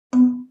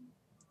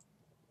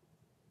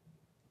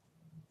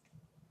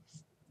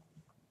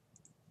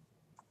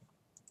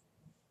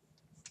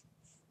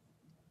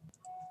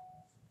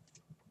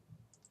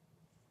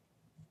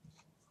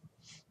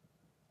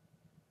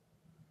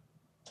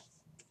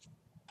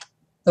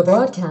The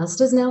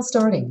broadcast is now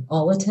starting.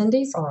 All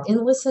attendees are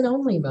in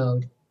listen-only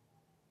mode.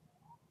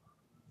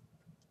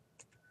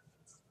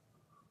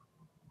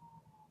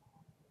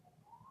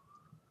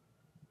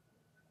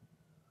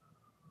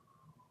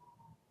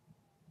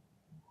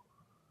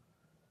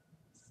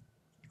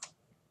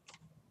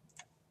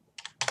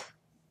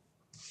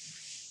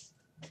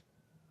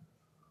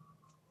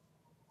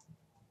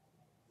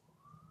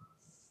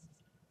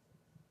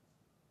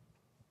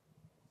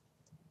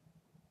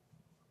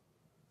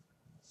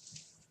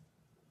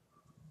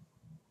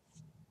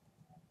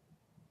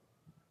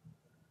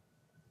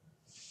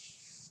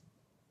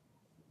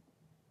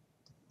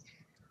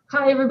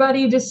 Hi,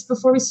 everybody. Just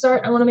before we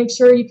start, I want to make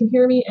sure you can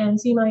hear me and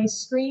see my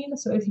screen.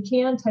 So if you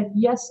can, type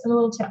yes in the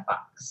little chat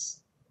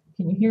box.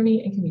 Can you hear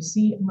me and can you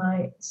see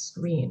my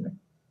screen?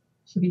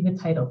 Should be the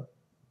title.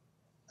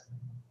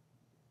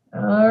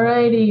 All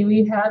righty,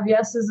 we have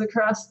yeses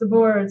across the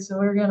board, so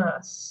we're gonna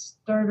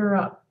start her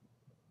up.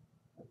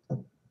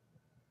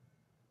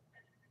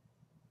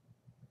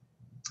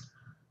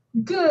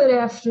 Good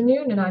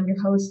afternoon, and I'm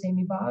your host,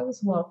 Amy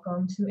Boggs.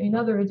 Welcome to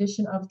another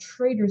edition of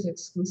Traders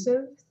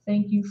Exclusive.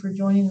 Thank you for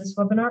joining this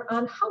webinar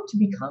on how to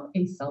become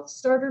a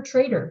self-starter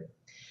trader.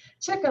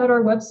 Check out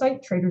our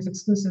website,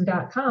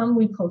 tradersexclusive.com.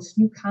 We post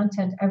new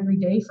content every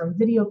day, from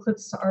video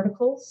clips to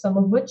articles, some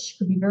of which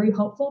could be very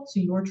helpful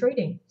to your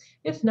trading,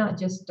 if not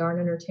just darn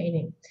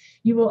entertaining.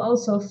 You will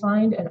also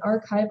find an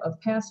archive of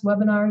past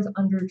webinars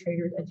under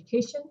Traders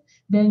Education.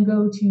 Then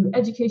go to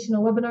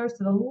Educational Webinars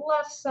to the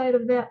left side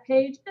of that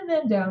page, and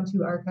then down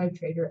to Archive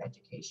Trader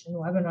Education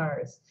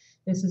Webinars.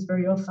 This is where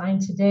you'll find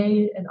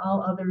today and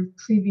all other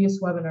previous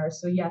webinars.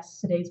 So yes,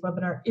 today's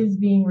webinar is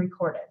being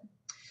recorded.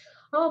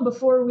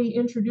 Before we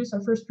introduce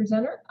our first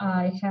presenter,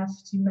 I have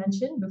to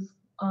mention, there's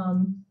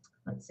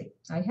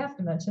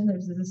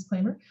a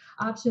disclaimer.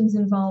 Options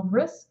involve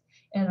risk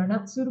and are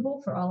not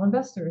suitable for all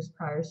investors.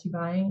 Prior to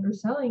buying or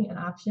selling an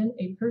option,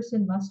 a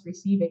person must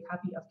receive a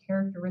copy of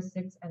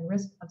Characteristics and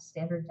Risk of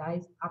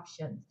Standardized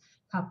Options.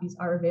 Copies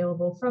are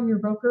available from your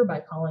broker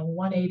by calling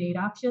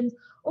 188-OPTIONS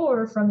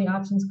or from the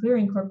Options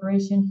Clearing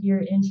Corporation here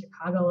in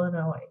Chicago,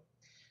 Illinois.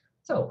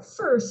 So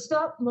first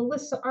up,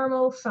 Melissa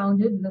Armo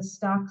founded the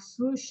Stock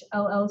Swoosh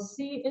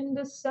LLC in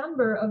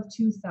December of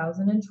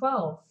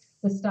 2012.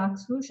 The Stock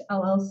Swoosh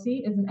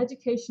LLC is an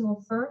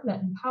educational firm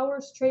that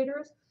empowers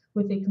traders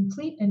with a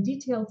complete and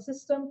detailed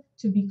system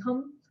to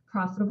become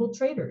profitable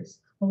traders.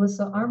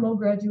 Melissa Armo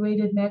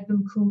graduated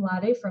magna cum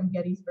laude from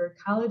Gettysburg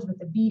College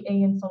with a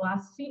BA in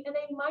philosophy and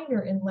a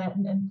minor in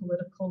Latin and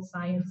political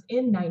science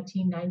in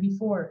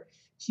 1994.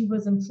 She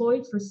was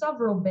employed for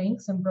several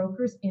banks and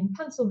brokers in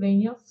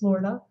Pennsylvania,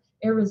 Florida,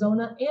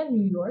 Arizona, and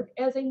New York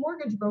as a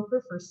mortgage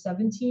broker for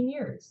 17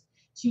 years.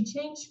 She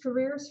changed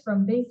careers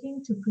from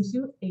banking to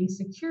pursue a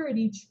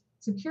security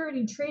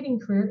trading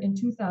career in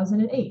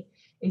 2008.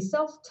 A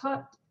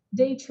self-taught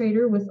day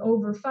trader with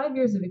over 5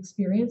 years of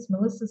experience,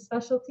 Melissa's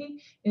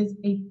specialty is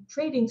a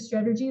trading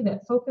strategy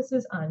that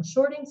focuses on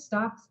shorting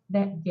stocks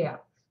that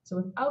gap. So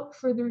without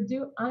further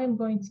ado, I'm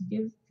going to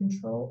give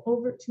control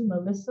over to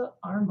Melissa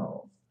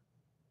Armo.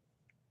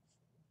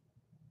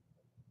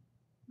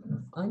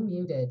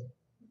 Unmuted.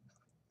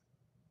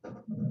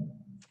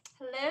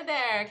 Hello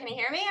there. Can you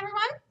hear me,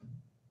 everyone?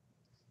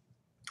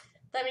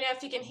 Let me know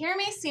if you can hear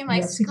me, see my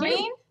Yes, we can.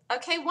 screen.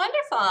 Okay,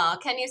 wonderful.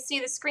 Can you see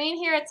the screen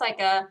here? It's like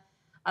a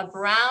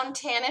brown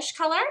tannish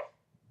color.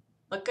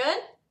 Look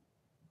good?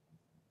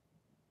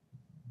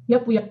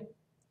 Yep, we are.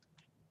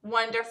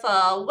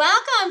 Wonderful.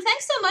 Welcome.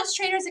 Thanks so much,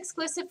 Traders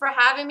Exclusive, for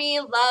having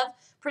me. Love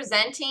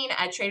presenting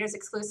at Traders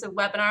Exclusive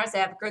webinars. I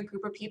have a good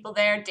group of people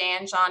there,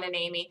 Dan, John, and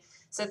Amy.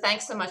 So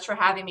thanks so much for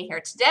having me here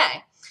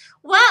today.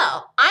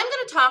 Well, I'm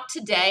going to talk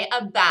today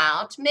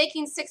about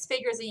making 6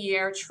 figures a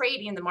year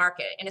trading the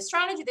market in a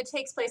strategy that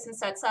takes place and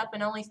sets up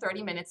in only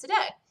 30 minutes a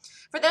day.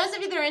 For those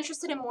of you that are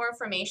interested in more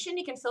information,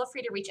 you can feel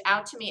free to reach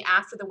out to me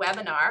after the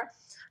webinar.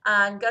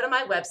 Go to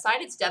my website.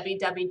 It's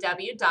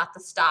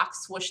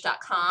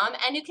www.thestockswoosh.com,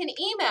 and you can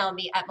email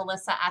me at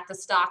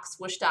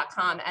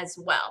melissa@thestockswoosh.com as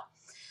well.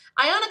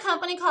 I own a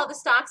company called The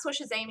Stock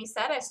Swoosh, as Amy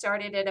said. I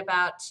started it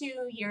about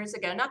 2 years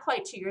ago, not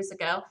quite 2 years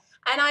ago,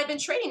 and I've been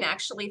trading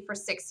actually for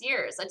 6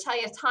 years. I tell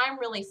you, time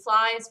really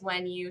flies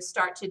when you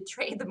start to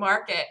trade the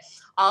market.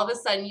 All of a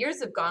sudden,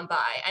 years have gone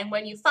by, and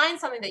when you find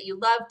something that you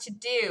love to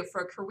do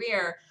for a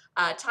career,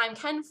 time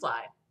can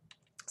fly.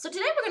 So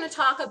today we're going to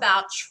talk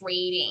about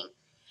trading,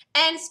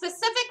 and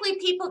specifically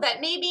people that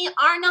maybe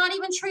are not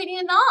even trading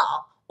at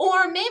all,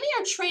 or maybe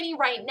are trading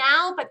right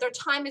now, but their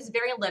time is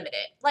very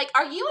limited. Like,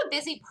 are you a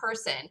busy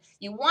person?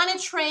 You want to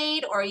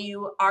trade, or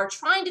you are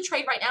trying to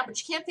trade right now, but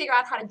you can't figure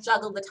out how to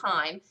juggle the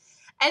time.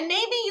 And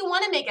maybe you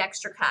want to make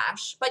extra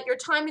cash, but your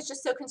time is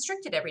just so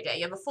constricted every day.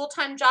 You have a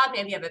full-time job,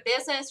 maybe you have a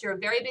business, you're a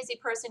very busy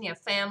person, you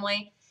have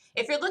family.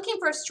 If you're looking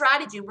for a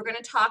strategy, we're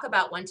going to talk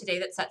about one today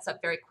that sets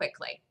up very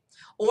quickly.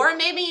 Or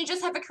maybe you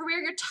just have a career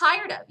you're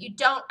tired of. You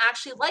don't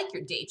actually like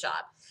your day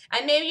job.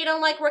 And maybe you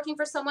don't like working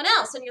for someone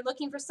else and you're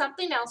looking for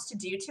something else to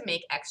do to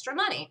make extra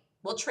money.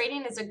 Well,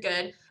 trading is a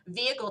good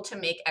vehicle to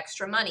make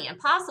extra money, and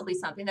possibly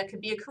something that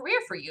could be a career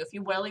for you if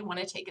you really want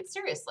to take it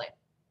seriously.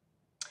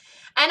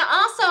 And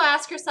also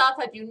ask yourself,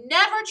 have you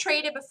never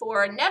traded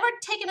before, never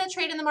taken a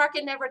trade in the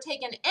market, never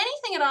taken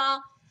anything at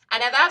all,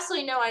 and have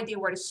absolutely no idea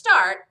where to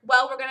start?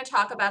 Well, we're going to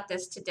talk about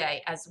this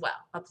today as well,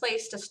 a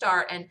place to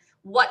start and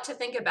what to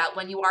think about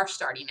when you are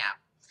starting out.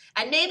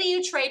 And maybe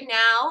you trade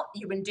now,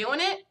 you've been doing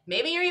it,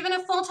 maybe you're even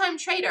a full-time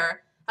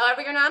trader.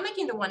 However, you're not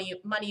making the money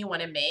you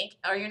want to make,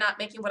 or you're not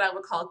making what I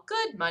would call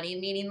good money,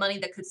 meaning money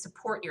that could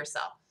support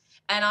yourself.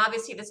 And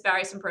obviously this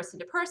varies from person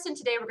to person.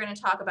 Today we're going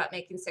to talk about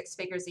making 6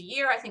 figures a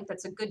year. I think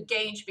that's a good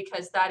gauge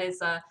because that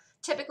is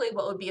typically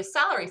what would be a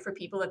salary for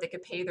people that they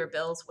could pay their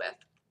bills with.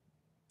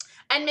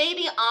 And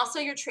maybe also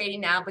you're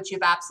trading now, but you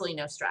have absolutely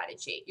no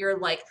strategy. You're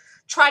like,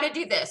 try to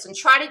do this and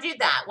try to do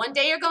that. One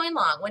day you're going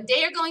long, one day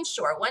you're going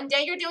short, one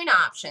day you're doing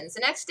options, the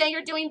next day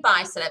you're doing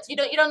buy setups. You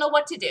don't know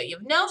what to do. You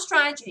have no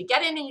strategy. You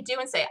get in and you do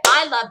and say,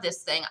 I love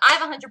this thing. I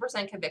have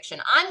 100% conviction.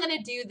 I'm going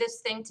to do this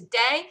thing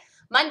today,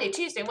 Monday,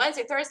 Tuesday,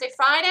 Wednesday, Thursday,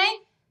 Friday.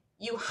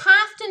 You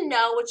have to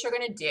know what you're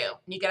going to do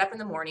when you get up in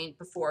the morning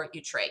before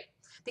you trade.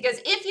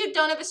 Because if you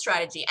don't have a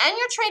strategy and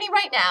you're trading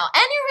right now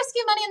and you're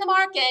risking money in the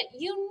market,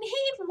 you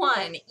need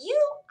one. You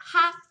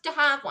have to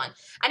have one.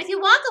 And if you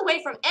walk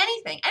away from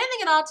anything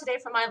at all today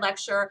from my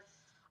lecture,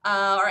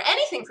 or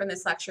anything from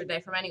this lecture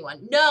today from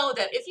anyone, know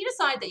that if you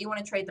decide that you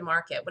want to trade the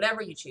market,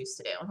 whatever you choose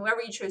to do, and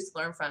whoever you choose to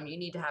learn from, you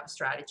need to have a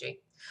strategy.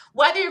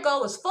 Whether your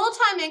goal is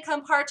full-time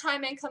income,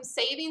 part-time income,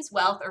 savings,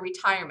 wealth, or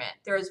retirement,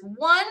 there is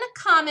one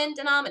common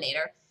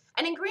denominator,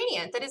 an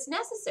ingredient that is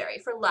necessary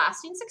for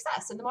lasting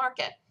success in the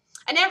market.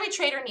 And every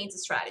trader needs a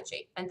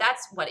strategy, and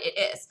that's what it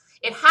is.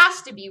 It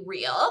has to be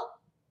real.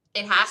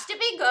 It has to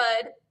be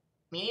good,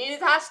 meaning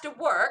it has to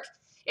work.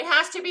 It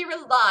has to be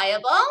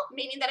reliable,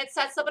 meaning that it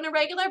sets up on a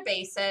regular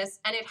basis,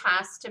 and it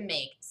has to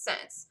make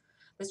sense.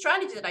 The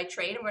strategy that I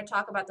trade, and we're going to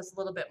talk about this a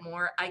little bit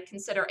more, I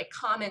consider a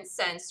common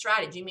sense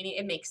strategy, meaning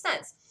it makes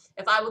sense.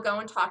 If I would go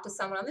and talk to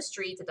someone on the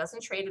street that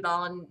doesn't trade at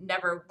all and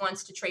never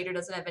wants to trade or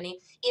doesn't have any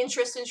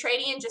interest in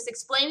trading and just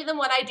explain to them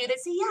what I do, they'd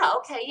say, yeah,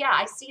 okay, yeah,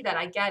 I see that,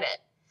 I get it.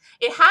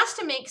 It has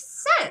to make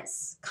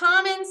sense,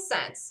 common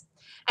sense.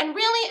 And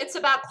really, it's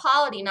about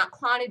quality, not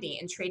quantity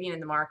in trading in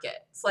the market.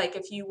 It's like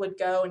if you would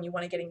go and you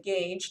want to get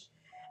engaged,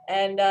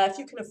 and if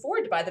you can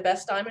afford to buy the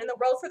best diamond in the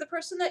world for the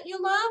person that you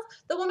love,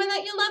 the woman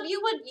that you love,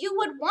 you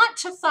would want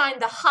to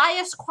find the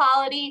highest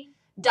quality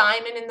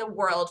diamond in the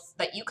world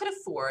that you could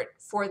afford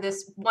for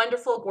this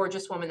wonderful,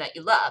 gorgeous woman that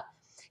you love.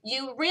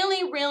 You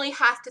really, really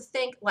have to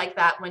think like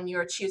that when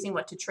you're choosing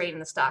what to trade in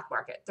the stock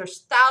market.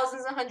 There's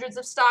thousands and hundreds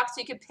of stocks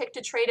you could pick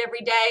to trade every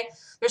day.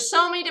 There's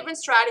so many different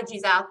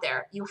strategies out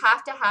there. You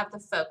have to have the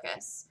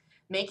focus.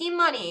 Making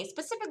money,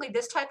 specifically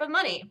this type of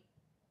money,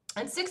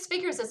 and 6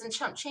 figures isn't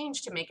chump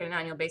change to make it an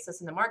annual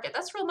basis in the market.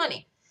 That's real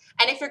money.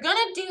 And if you're going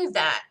to do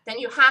that, then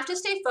you have to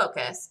stay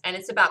focused, and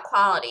it's about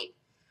quality.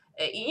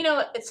 You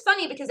know, it's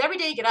funny because every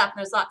day you get up and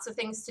there's lots of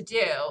things to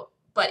do,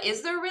 but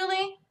is there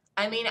really?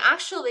 I mean,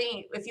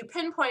 actually, if you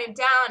pinpoint it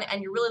down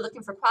and you're really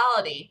looking for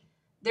quality,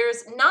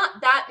 there's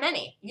not that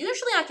many.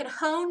 Usually I can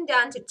hone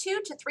down to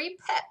 2 to 3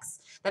 picks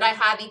that I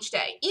have each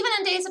day, even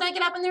on days that I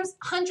get up and there's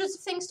hundreds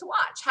of things to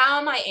watch. How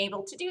am I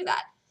able to do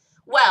that?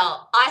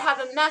 Well, I have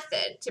a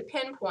method to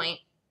pinpoint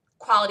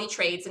quality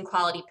trades and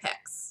quality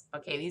picks.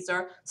 Okay, these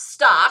are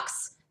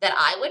stocks that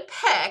I would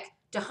pick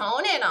to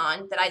hone in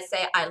on that I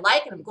say I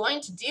like and I'm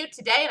going to do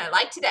today and I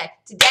like today.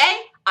 Today,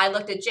 I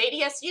looked at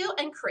JDSU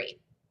and Cree.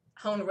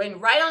 Honed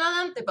right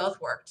on them, they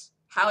both worked.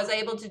 How was I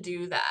able to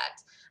do that?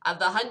 Of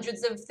the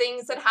hundreds of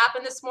things that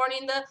happened this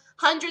morning, the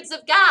hundreds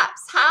of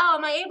gaps, how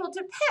am I able to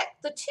pick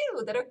the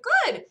 2 that are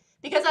good?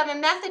 Because I have a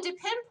method to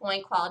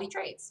pinpoint quality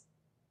trades.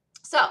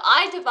 So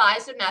I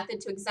devised a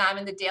method to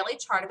examine the daily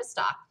chart of a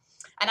stock,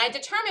 and I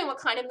determine what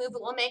kind of move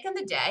it will make in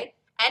the day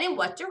and in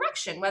what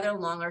direction, whether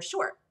long or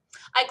short.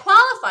 I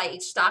qualify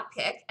each stock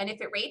pick, and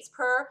if it rates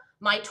per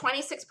my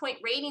 26-point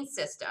rating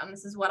system,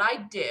 this is what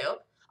I do,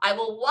 I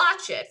will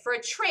watch it for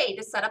a trade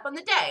to set up on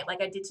the day,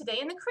 like I did today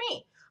in the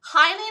Cree.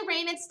 Highly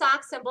rated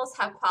stock symbols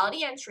have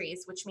quality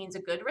entries, which means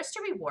a good risk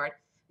to reward.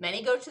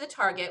 Many go to the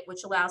target,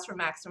 which allows for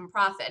maximum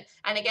profit.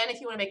 And again, if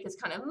you want to make this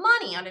kind of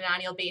money on an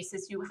annual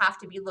basis, you have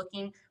to be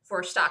looking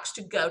for stocks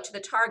to go to the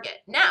target.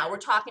 Now, we're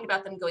talking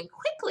about them going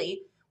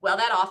quickly. Well,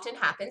 that often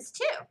happens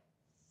too.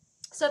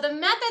 So the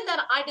method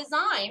that I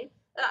designed,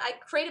 that I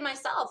created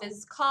myself,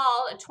 is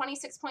called a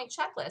 26-point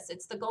checklist.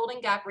 It's the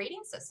Golden Gap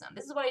rating system.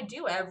 This is what I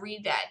do every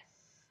day.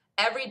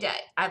 Every day.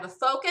 I have a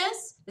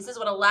focus. This is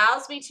what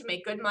allows me to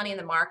make good money in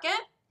the market.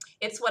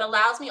 It's what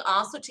allows me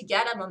also to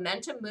get a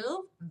momentum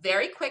move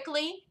very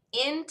quickly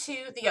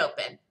into the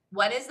open.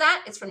 When is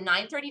that? It's from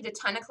 9:30 to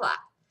 10 o'clock.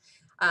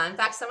 In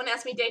fact, someone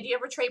asked me, Dave, do you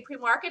ever trade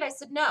pre-market? I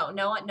said, no,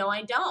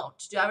 I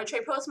don't. Do I ever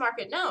trade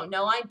post-market?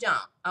 No, I don't.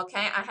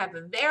 Okay, I have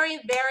a very,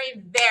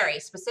 very, very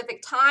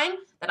specific time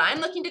that I'm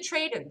looking to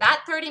trade in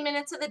that 30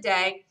 minutes of the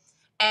day.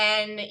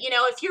 And, you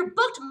know, if you're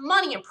booked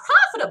money and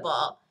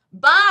profitable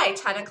by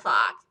 10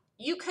 o'clock,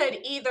 you could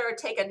either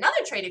take another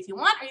trade if you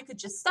want, or you could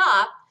just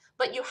stop,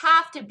 but you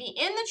have to be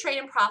in the trade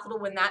and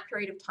profitable in that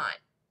period of time.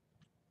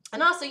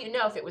 And also, you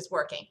know if it was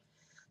working.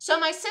 So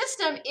my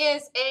system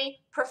is a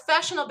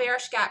professional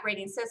bearish gap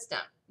rating system,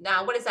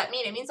 Now, what does that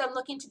mean? It means I'm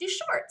looking to do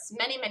shorts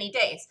many, many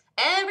days.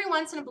 Every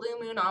once in a blue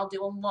moon, I'll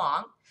do a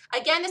long.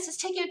 Again, this is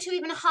taking it to an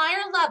even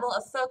higher level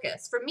of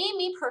focus. For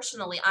me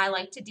personally, I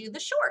like to do the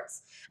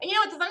shorts. And you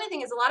know what the funny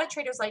thing is, a lot of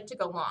traders like to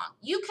go long.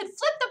 You could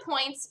flip the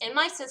points in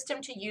my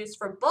system to use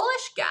for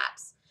bullish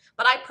gaps,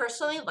 but I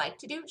personally like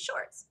to do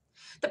shorts.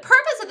 The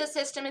purpose of the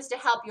system is to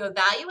help you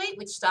evaluate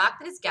which stock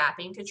that is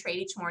gapping to trade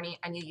each morning,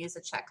 and you use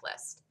a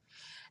checklist.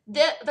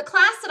 The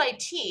class that I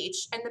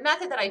teach and the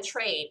method that I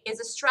trade is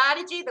a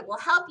strategy that will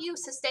help you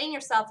sustain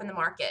yourself in the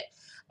market.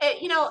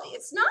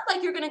 It's not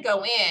like you're going to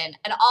go in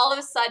and all of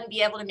a sudden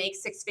be able to make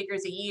 6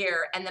 figures a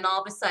year and then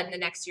all of a sudden the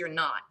next year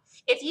not.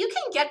 If you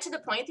can get to the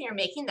point that you're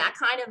making that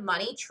kind of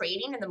money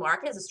trading in the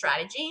market as a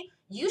strategy,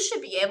 you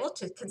should be able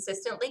to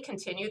consistently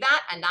continue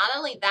that, and not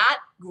only that,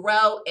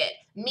 grow it,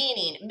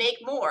 meaning make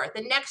more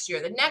the next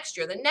year, the next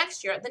year, the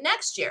next year, the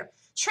next year.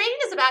 Trading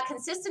is about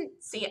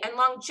consistency and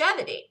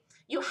longevity.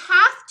 You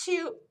have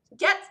to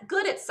get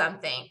good at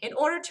something in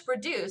order to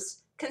produce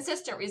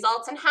consistent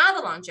results and have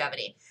a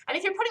longevity. And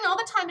if you're putting all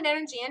the time and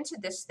energy into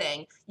this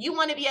thing, you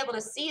want to be able to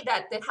see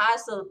that it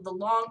has the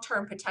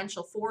long-term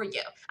potential for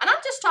you. And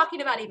I'm just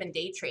talking about even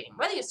day trading.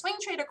 Whether you swing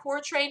trade or core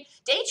trade,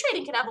 day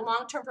trading can have a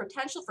long-term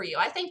potential for you.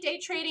 I think day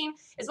trading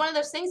is one of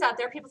those things out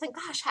there. People think,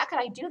 gosh, how could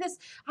I do this?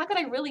 How could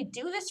I really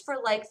do this for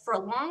a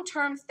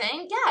long-term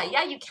thing?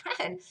 Yeah, you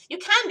can. You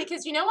can,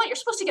 because you know what? You're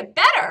supposed to get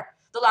better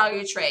the longer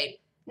you trade,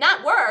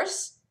 not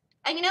worse.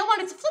 And you know what?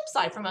 It's a flip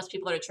side for most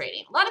people that are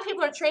trading. A lot of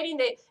people are trading.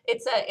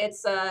 It's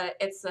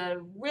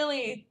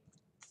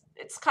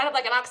kind of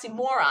like an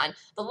oxymoron.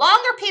 The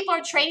longer people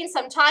are trading,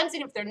 sometimes,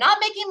 and if they're not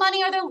making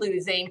money or they're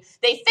losing,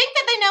 they think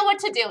that they know what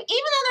to do, even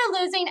though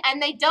they're losing,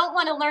 and they don't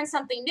want to learn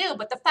something new.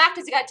 But the fact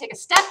is, you got to take a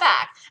step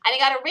back, and you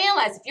got to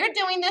realize if you're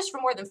doing this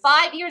for more than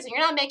 5 years and you're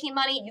not making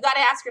money, you got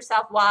to ask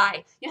yourself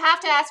why. You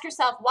have to ask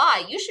yourself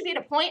why. You should be at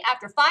a point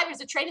after 5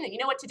 years of trading that you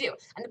know what to do.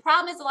 And the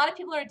problem is, a lot of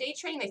people are day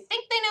trading. They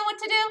think they know what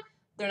to do.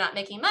 They're not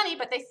making money,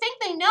 but they think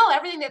they know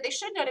everything that they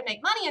should know to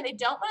make money, and they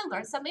don't want to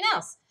learn something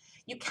else.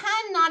 You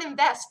cannot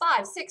invest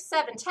 5, 6,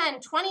 7, 10,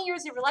 20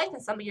 years of your life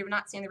in somebody you're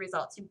not seeing the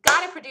results. You've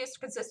got to produce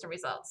consistent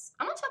results.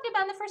 I'm not talking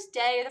about in the first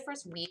day or the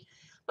first week,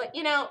 but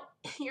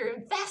you're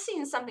investing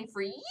in something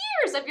for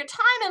years of your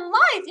time and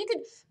life. You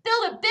could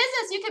build a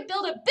business, you could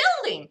build a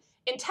building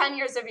in 10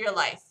 years of your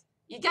life.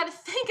 You got to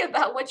think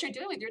about what you're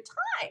doing with your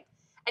time.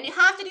 And you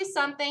have to do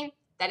something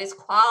that is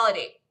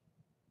quality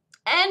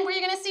and where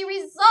you're going to see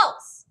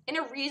results in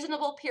a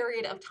reasonable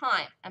period of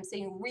time. I'm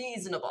saying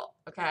reasonable,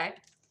 okay?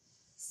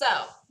 So,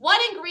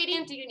 what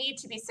ingredient do you need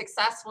to be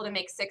successful to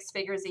make 6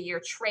 figures a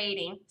year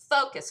trading?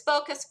 Focus,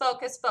 focus,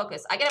 focus,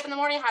 focus. I get up in the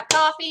morning, have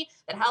coffee.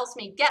 That helps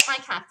me get my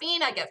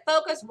caffeine. I get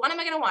focused. What am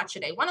I going to watch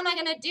today? What am I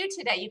going to do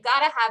today? You got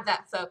to have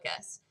that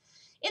focus.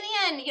 In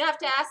the end, you have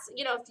to ask,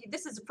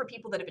 this is for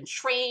people that have been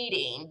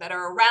trading, that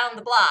are around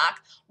the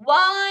block,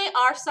 why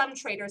are some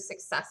traders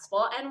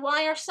successful and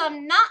why are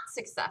some not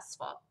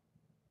successful?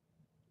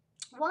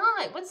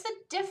 Why? What's the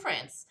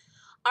difference?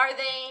 Are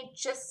they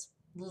just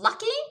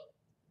lucky?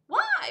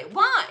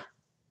 Why?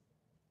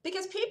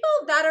 Because people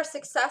that are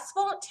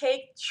successful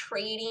take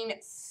trading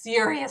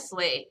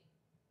seriously.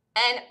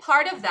 And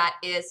part of that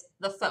is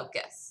the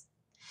focus.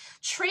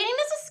 Trading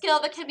is a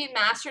skill that can be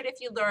mastered if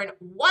you learn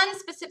one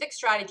specific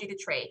strategy to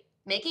trade.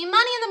 Making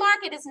money in the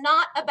market is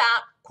not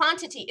about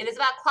quantity. It is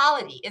about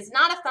quality. It's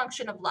not a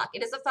function of luck.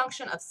 It is a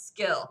function of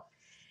skill.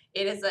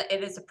 It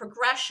is a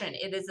progression.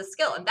 It is a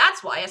skill. And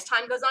that's why as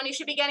time goes on, you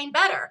should be getting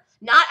better,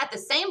 not at the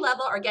same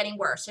level or getting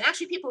worse. And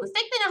actually people who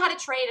think they know how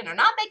to trade and are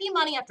not making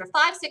money after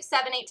 5, 6,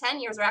 7, 8, 10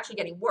 years are actually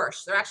getting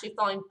worse. They're actually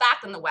falling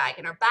back on the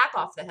wagon or back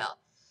off the hill.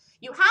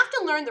 You have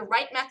to learn the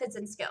right methods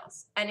and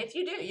skills. And if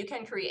you do, you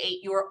can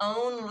create your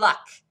own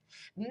luck.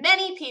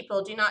 Many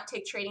people do not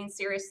take trading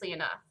seriously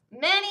enough.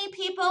 Many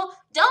people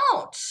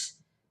don't.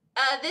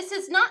 This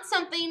is not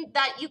something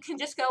that you can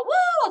just go,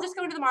 whoa, I'll just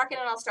go into the market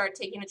and I'll start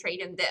taking a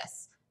trade in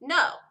this.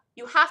 No,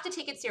 you have to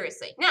take it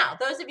seriously. Now,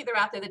 those of you that are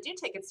out there that do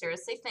take it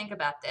seriously, think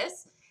about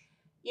this.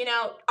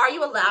 Are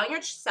you allowing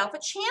yourself a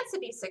chance to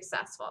be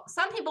successful?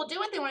 Some people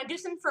do it. They want to do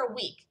something for a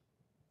week.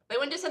 They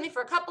want to do something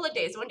for a couple of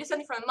days. They want to do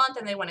something for a month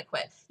and they want to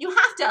quit. You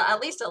have to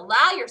at least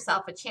allow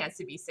yourself a chance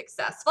to be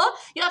successful.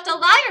 You have to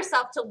allow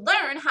yourself to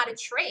learn how to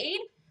trade,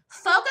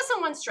 focus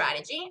on one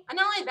strategy, and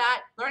not only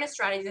that, learn a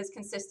strategy that's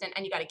consistent,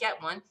 and you got to get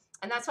one.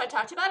 And that's what I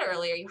talked about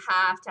earlier. You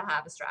have to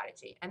have a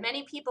strategy. And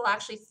many people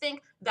actually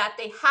think that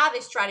they have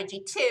a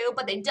strategy too,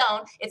 but they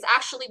don't. It's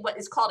actually what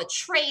is called a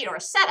trade or a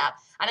setup.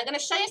 And I'm going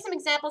to show you some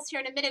examples here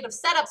in a minute of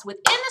setups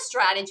within the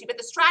strategy, but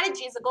the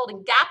strategy is a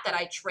golden gap that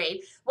I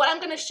trade. What I'm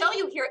going to show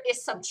you here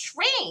is some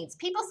trades.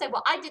 People say,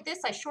 well, I did this,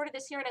 I shorted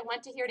this here, and I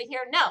went to here to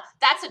here. No,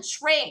 that's a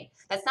trade.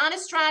 That's not a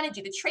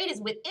strategy. The trade is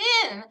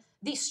within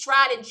the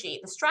strategy.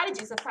 The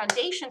strategy is the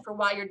foundation for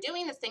why you're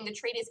doing the thing. The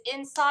trade is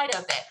inside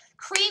of it.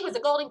 Cree was a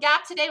golden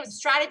gap today. It was a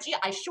strategy.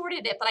 I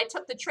shorted it, but I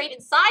took the trade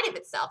inside of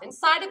itself,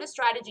 inside of the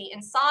strategy,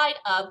 inside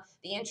of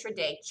the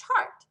intraday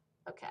chart.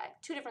 Okay,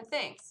 2 different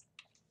things.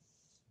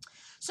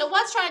 So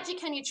what strategy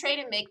can you trade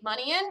and make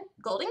money in?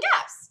 Golden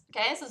gaps.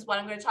 Okay, this is what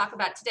I'm going to talk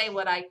about today,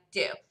 what I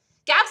do.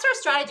 Gaps are a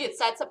strategy that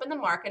sets up in the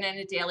market on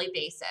a daily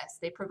basis.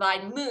 They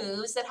provide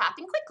moves that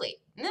happen quickly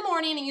in the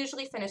morning and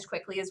usually finish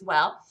quickly as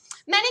well.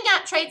 Many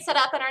gap trades set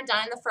up and are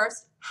done in the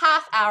first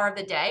half hour of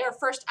the day or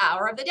first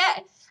hour of the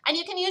day. And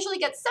you can usually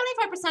get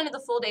 75% of the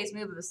full day's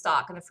move of the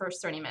stock in the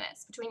first 30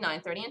 minutes, between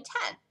 9:30 and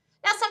 10.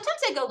 Now, sometimes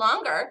they go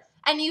longer,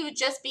 and you would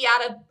just be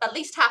out of at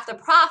least half the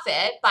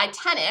profit by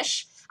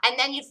 10-ish, and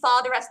then you'd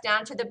follow the rest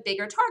down to the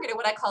bigger target, or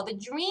what I call the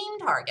dream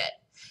target.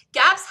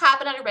 Gaps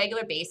happen on a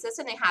regular basis,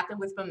 and they happen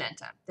with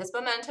momentum. This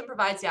momentum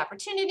provides the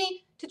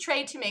opportunity to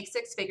trade to make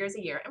 6 figures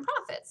a year in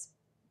profits.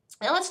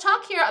 Now, let's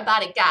talk here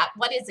about a gap.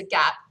 What is a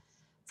gap?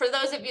 For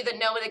those of you that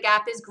know what a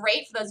gap is,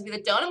 great. For those of you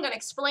that don't, I'm going to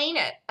explain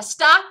it. A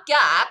stock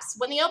gaps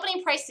when the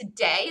opening price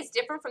today is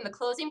different from the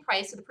closing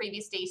price of the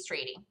previous day's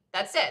trading.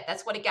 That's it.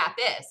 That's what a gap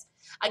is.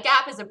 A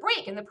gap is a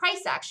break in the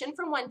price action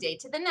from one day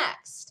to the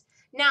next.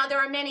 Now, there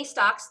are many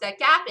stocks that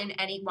gap in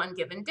any one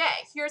given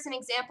day. Here's an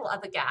example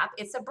of a gap.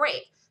 It's a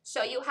break.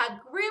 So you have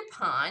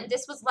Groupon.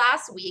 This was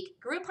last week.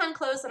 Groupon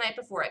closed the night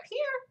before up here.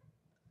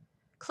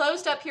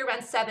 Closed up here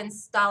around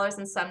 $7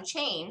 and some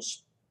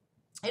change.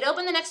 It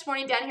opened the next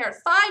morning down here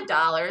at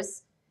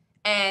 $5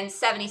 and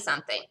 70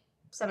 something,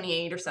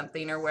 78 or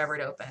something, or wherever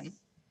it opened.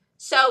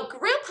 So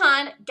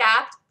Groupon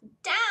gapped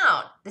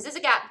down. This is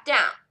a gap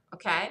down,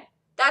 okay?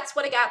 That's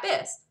what a gap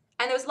is.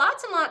 And there's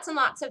lots and lots and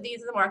lots of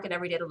these in the market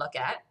every day to look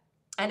at.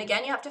 And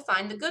again, you have to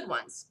find the good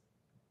ones.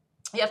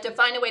 You have to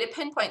find a way to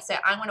pinpoint, say,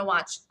 I want to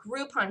watch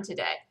Groupon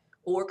today,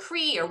 or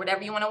Cree, or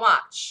whatever you want to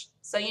watch.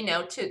 So you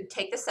know to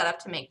take the setup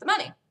to make the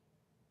money.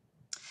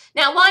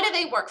 Now, why do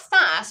they work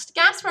fast?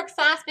 Gaps work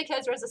fast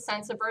because there's a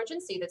sense of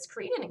urgency that's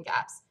created in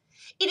gaps.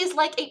 It is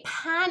like a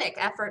panic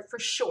effort for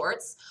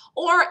shorts,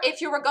 or if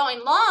you were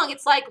going long,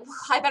 it's like,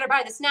 I better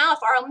buy this now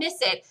or I'll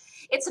miss it.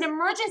 It's an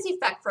emergency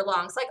effect for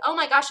longs. Like, oh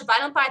my gosh, if I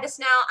don't buy this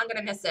now, I'm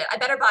going to miss it. I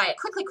better buy it.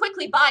 Quickly,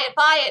 quickly, buy it,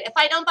 buy it. If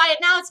I don't buy it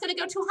now, it's going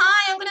to go too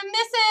high. I'm going to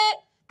miss it.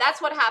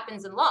 That's what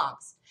happens in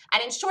longs.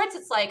 And in shorts,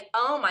 it's like,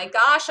 oh my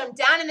gosh, I'm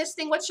down in this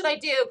thing. What should I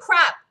do?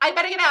 Crap, I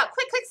better get out.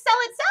 Quick, quick, sell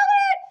it, sell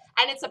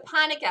it. And it's a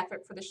panic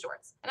effort for the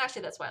shorts. And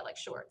actually, that's why I like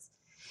shorts.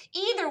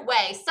 Either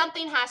way,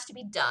 something has to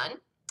be done,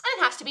 and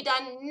it has to be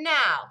done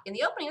now in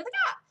the opening of the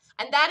gap.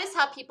 And that is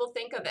how people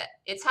think of it.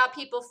 It's how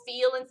people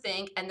feel and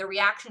think, and the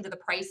reaction to the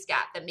price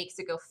gap that makes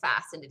it go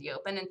fast into the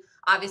open. And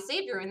obviously,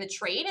 if you're in the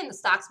trade and the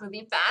stock's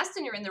moving fast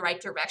and you're in the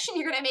right direction,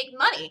 you're going to make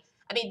money.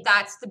 I mean,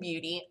 that's the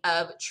beauty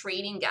of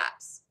trading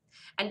gaps.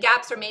 And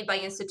gaps are made by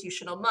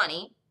institutional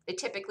money. They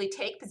typically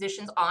take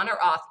positions on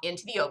or off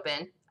into the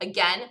open.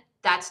 Again,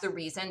 that's the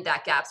reason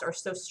that gaps are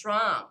so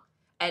strong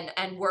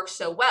and work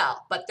so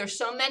well. But there's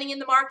so many in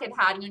the market,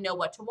 how do you know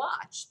what to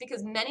watch?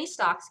 Because many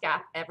stocks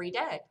gap every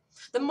day.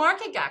 The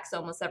market gaps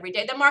almost every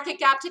day. The market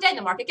gapped today.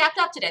 The market gapped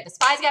up today. The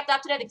SPYs gapped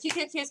up today. The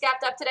QQQs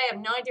gapped up today. I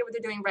have no idea what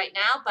they're doing right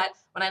now, but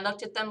when I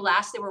looked at them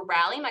last, they were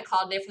rallying. My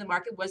call today for the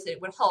market was that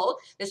it would hold.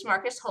 This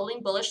market is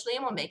holding bullishly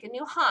and will make a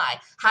new high.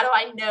 How do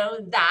I know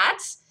that?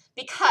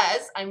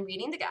 Because I'm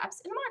reading the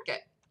gaps in the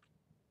market.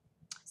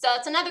 So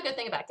that's another good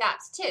thing about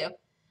gaps too.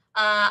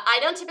 I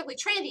don't typically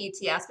trade the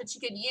ETFs, but you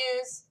could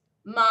use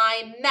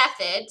my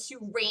method to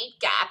rate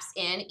gaps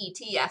in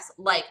ETFs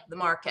like the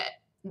market.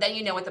 Then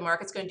you know what the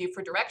market's going to do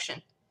for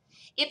direction.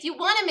 If you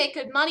want to make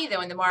good money,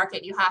 though, in the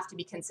market, you have to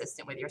be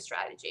consistent with your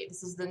strategy.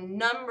 This is the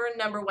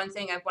number one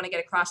thing I want to get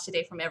across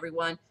today from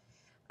everyone.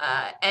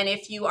 And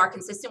if you are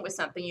consistent with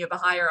something, you have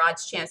a higher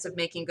odds chance of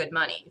making good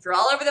money. If you're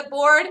all over the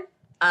board,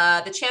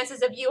 the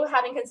chances of you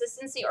having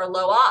consistency are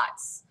low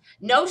odds.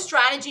 No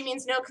strategy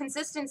means no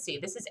consistency.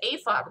 This is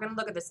AFOB. We're going to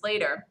look at this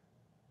later.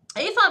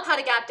 AFOB had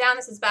a gap down.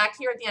 This is back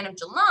here at the end of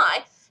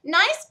July.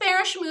 Nice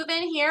bearish move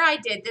in here. I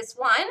did this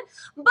one.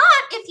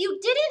 But if you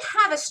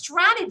didn't have a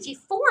strategy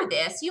for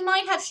this, you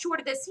might have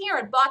shorted this here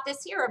and bought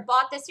this here or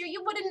bought this here.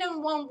 You wouldn't have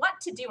known what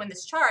to do in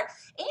this chart.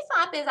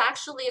 AFOB is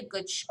actually a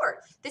good short.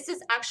 This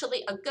is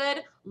actually a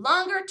good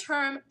longer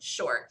term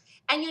short.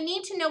 And you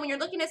need to know when you're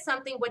looking at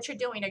something what you're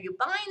doing. Are you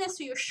buying this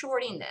or you're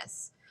shorting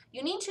this?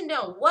 You need to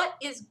know what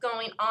is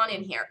going on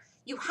in here.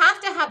 You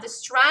have to have the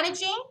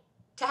strategy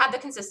to have the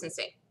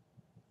consistency.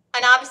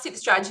 And obviously the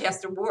strategy has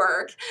to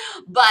work,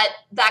 but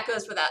that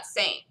goes without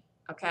saying,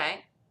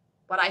 okay?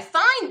 What I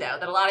find, though,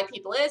 that a lot of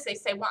people is they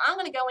say, well, I'm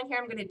going to go in here,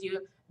 I'm going to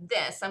do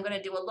this. I'm going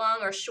to do a long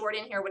or short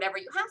in here, whatever.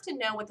 You have to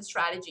know what the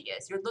strategy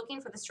is. You're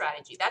looking for the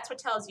strategy. That's what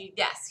tells you,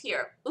 yes,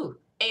 here, ooh,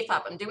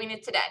 AFOB, I'm doing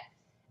it today.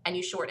 And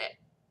you short it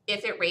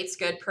if it rates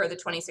good per the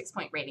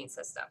 26-point rating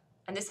system.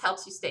 And this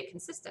helps you stay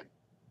consistent.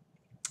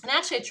 And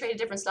actually, I trade a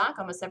different stock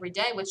almost every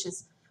day, which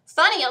is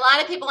funny. A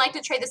lot of people like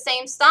to trade the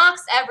same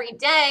stocks every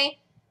day.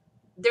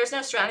 There's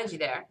no strategy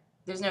there.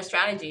 There's no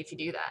strategy if you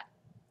do that.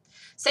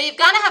 So you've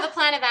got to have a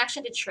plan of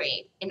action to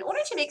trade. In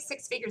order to make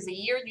 6 figures a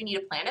year, you need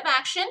a plan of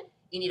action.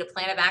 You need a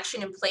plan of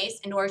action in place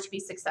in order to be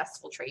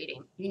successful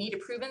trading. You need a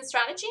proven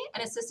strategy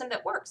and a system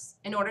that works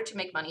in order to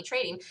make money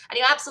trading. And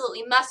you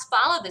absolutely must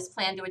follow this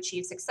plan to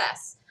achieve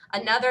success.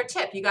 Another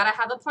tip, you got to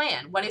have a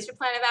plan. What is your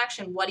plan of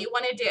action? What do you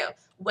want to do?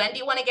 When do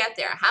you want to get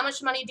there? How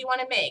much money do you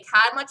want to make?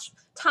 How much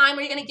time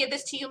are you going to give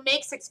this to you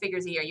make 6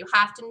 figures a year? You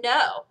have to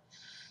know.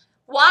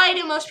 Why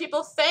do most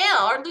people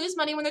fail or lose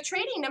money when they're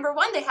trading? Number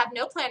one, they have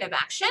no plan of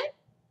action,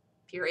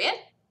 period.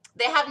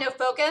 They have no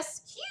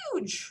focus.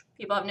 Huge.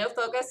 People have no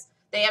focus.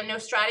 They have no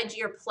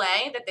strategy or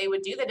play that they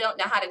would do. They don't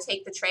know how to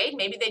take the trade.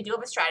 Maybe they do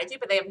have a strategy,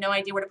 but they have no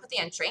idea where to put the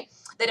entry.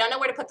 They don't know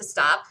where to put the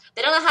stop.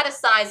 They don't know how to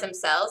size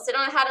themselves. They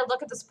don't know how to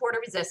look at the support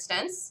or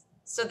resistance.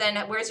 So then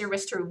where's your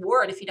risk to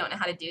reward if you don't know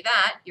how to do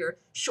that? You're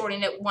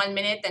shorting it 1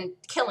 minute, then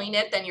killing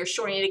it, then you're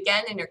shorting it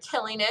again, then you're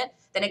killing it.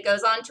 Then it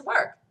goes on to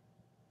work,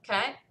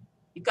 okay?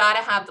 You got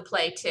to have the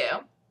play too.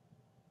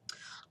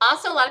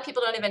 Also, a lot of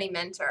people don't have any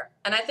mentor.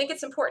 And I think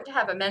it's important to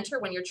have a mentor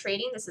when you're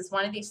trading. This is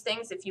one of these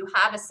things. If you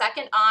have a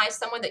second eye,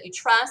 someone that you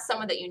trust,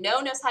 someone that you know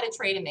knows how to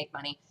trade and make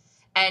money,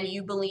 and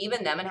you believe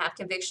in them and have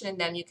conviction in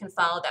them, you can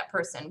follow that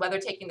person, whether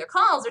taking their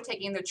calls or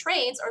taking their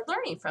trades or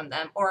learning from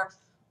them or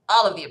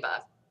all of the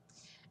above.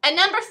 And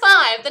number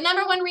 5, the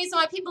number one reason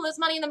why people lose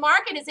money in the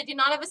market is they do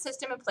not have a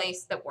system in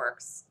place that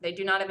works. They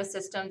do not have a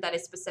system that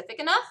is specific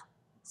enough,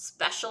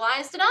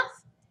 specialized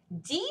enough,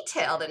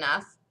 detailed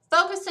enough,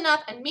 focused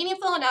enough, and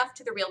meaningful enough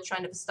to the real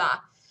trend of the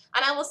stock.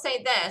 And I will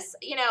say this,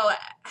 you know,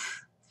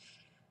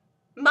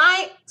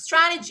 my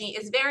strategy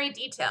is very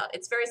detailed.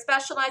 It's very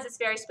specialized. It's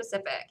very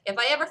specific. If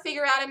I ever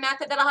figure out a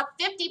method that'll have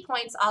 50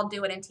 points, I'll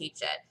do it and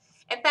teach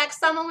it. In fact,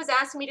 someone was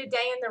asking me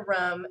today in the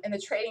room, in the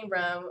trading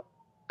room,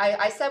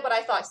 I said what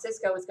I thought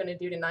Cisco was going to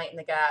do tonight in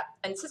the gap.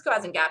 And Cisco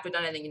hasn't gapped or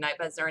done anything tonight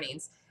but its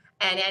earnings.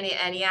 And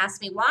he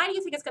asked me, why do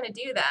you think it's going to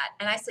do that?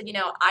 And I said, you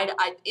know,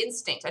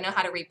 instinct. I know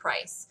how to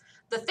reprice.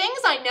 The things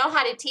I know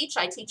how to teach,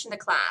 I teach in the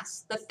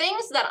class. The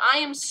things that I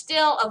am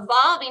still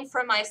evolving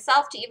for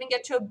myself to even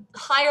get to a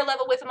higher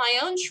level with my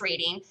own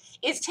trading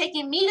is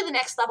taking me to the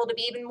next level to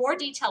be even more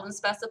detailed and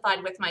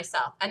specified with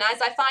myself. And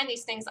as I find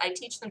these things, I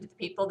teach them to the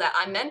people that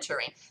I'm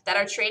mentoring that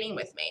are trading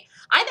with me.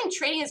 I think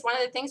trading is one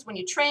of the things when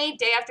you trade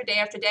day after day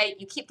after day,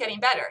 you keep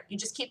getting better. You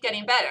just keep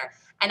getting better.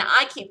 And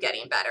I keep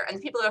getting better. And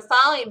the people that are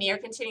following me are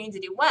continuing to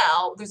do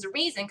well. There's a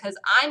reason because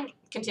I'm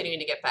continuing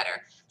to get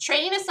better.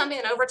 Trading is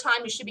something that over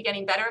time you should be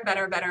getting better and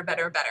better and better and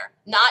better and better.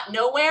 Not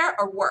nowhere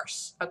or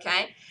worse,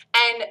 okay?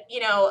 And,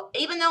 you know,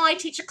 even though I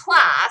teach a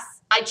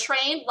class, I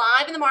train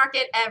live in the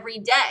market every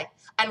day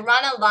and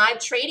run a live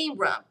trading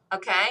room,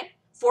 okay,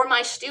 for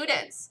my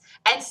students.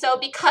 And so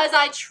because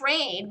I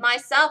train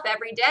myself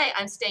every day,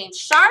 I'm staying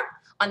sharp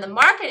on the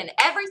market and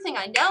everything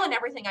I know and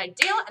everything I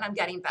do, and I'm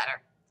getting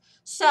better.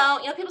 So,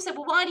 you know, people say,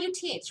 well, why do you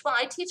teach? Well,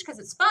 I teach because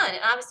it's fun, and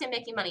obviously I'm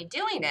making money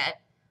doing it,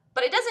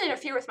 but it doesn't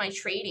interfere with my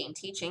trading,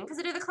 teaching, because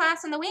I do the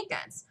class on the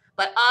weekends.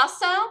 But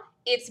also,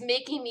 it's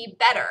making me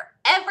better.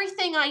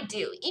 Everything I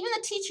do, even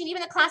the teaching,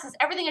 even the classes,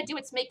 everything I do,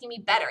 it's making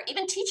me better.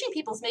 Even teaching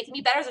people is making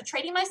me better as a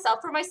trading myself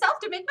for myself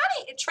to make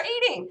money in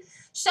trading.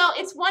 So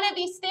it's one of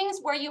these things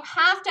where you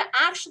have to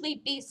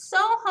actually be so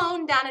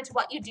honed down into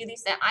what you do.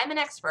 These say, I'm an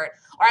expert,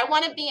 or I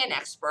want to be an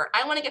expert.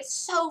 I want to get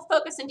so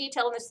focused and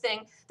detailed on this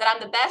thing that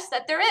I'm the best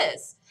that there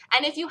is.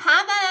 And if you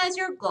have that as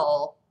your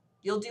goal,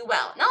 you'll do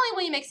well. Not only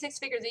will you make 6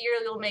 figures a year,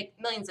 you'll make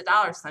millions of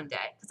dollars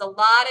someday. Because a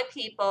lot of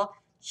people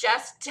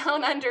just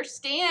don't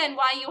understand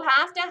why you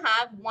have to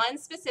have one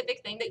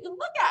specific thing that you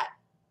look at.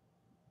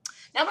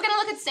 Now we're going to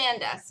look at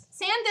SanDisk.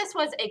 SanDisk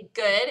was a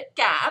good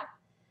gap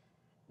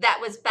that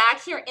was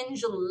back here in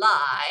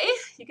July.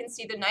 You can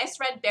see the nice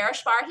red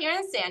bearish bar here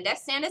in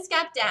SanDisk. SanDisk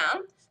gap down.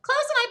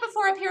 Closed the night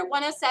before up here at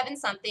 107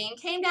 something.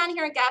 Came down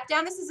here and gap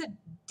down. This is a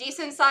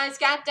decent sized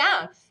gap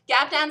down.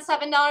 Gap down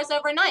 $7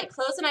 overnight.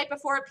 Closed the night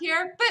before up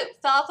here. Boom.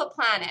 Fell off a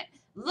planet.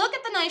 Look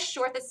at the nice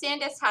short that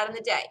SanDisk had in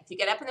the day. If you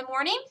get up in the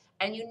morning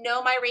and you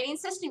know my rating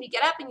system, you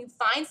get up and you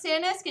find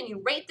SanDisk and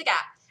you rate the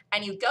gap.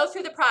 And you go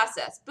through the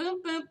process,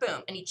 boom, boom,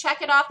 boom, and you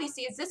check it off. You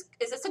see, is this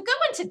a good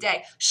one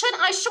today? Should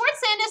I short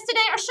SanDisk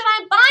today or should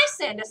I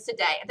buy SanDisk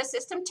today? And the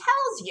system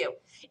tells you.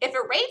 If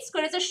it rates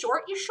good as a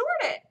short, you short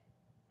it,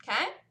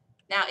 okay?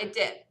 Now, it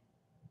did.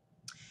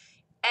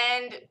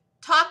 And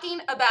talking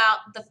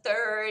about the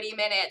 30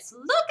 minutes,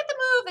 look at the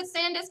move that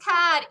SanDisk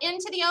had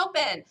into the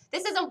open.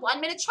 This is a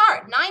 1 minute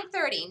chart,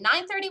 9:30,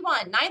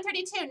 9:31,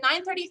 9:32,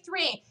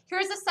 9:33.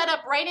 Here's the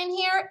setup right in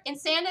here in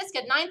SanDisk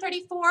at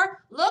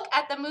 9:34. Look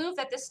at the move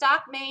that the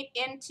stock made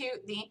into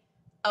the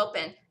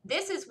open.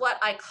 This is what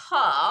I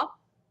call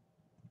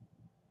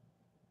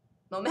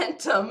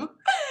momentum.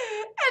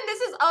 And this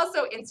is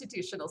also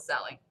institutional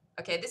selling.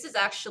 Okay, this is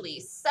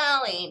actually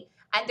selling,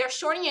 and they're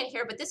shorting it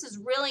here, but this is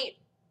really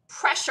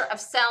pressure of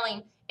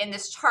selling in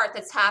this chart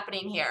that's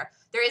happening here.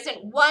 There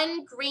isn't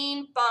one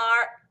green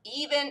bar,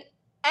 even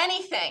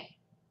anything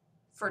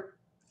for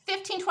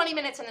 15, 20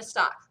 minutes in the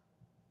stock.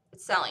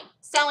 It's selling,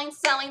 selling,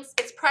 selling.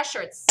 It's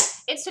pressure.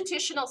 It's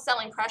institutional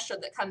selling pressure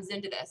that comes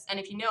into this. And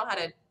if you know how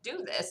to do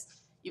this,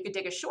 you could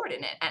dig a short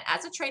in it. And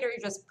as a trader,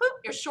 you're just, poof,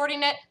 you're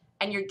shorting it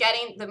and you're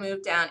getting the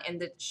move down in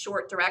the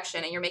short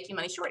direction and you're making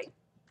money shorting.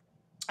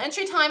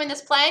 Entry time in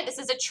this play, this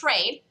is a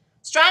trade.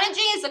 Strategy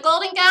is the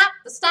golden gap.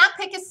 The stock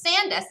pick is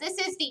SanDisk. This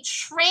is the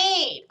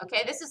trade.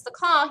 Okay, this is the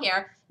call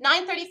here.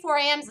 9:34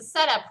 a.m. is the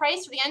setup.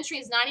 Price for the entry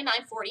is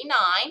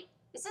 $99.49.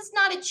 This is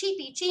not a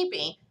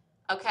cheapy.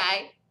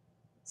 Okay,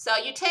 so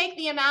you take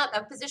the amount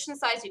of position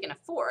size you can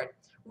afford.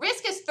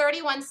 Risk is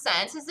 31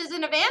 cents. This is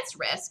an advanced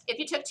risk. If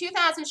you took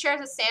 2,000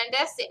 shares of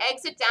SanDisk, the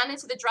exit down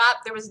into the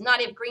drop, there was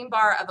not a green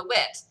bar of a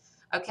wick,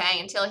 okay,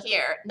 until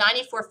here,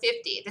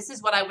 94.50. This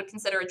is what I would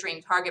consider a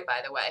dream target,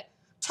 by the way.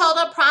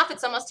 Total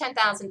profit's almost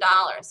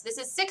 $10,000. This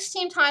is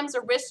 16 times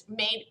the risk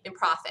made in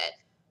profit.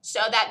 So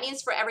that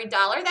means for every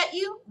dollar that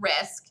you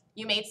risk,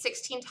 you made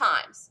 16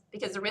 times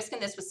because the risk in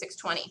this was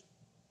 620.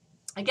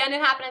 Again,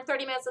 it happened in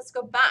 30 minutes. Let's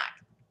go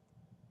back.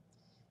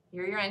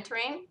 Here you're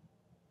entering.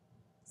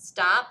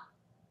 Stop.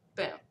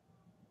 Boom.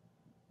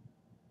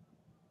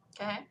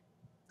 Okay.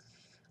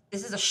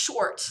 This is a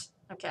short,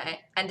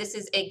 okay, and this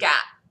is a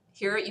gap.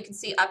 Here you can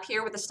see up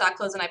here with the stock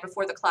closed the night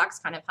before, the clock's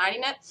kind of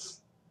hiding it.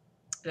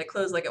 And it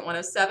closed like at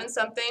 107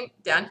 something.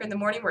 Down here in the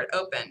morning where it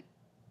opened.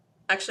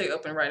 Actually it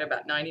opened right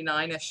about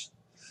 99-ish.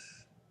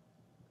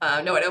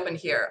 No, it opened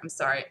here. I'm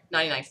sorry,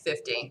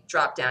 99.50.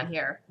 Dropped down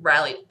here,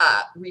 rallied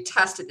up,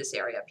 retested this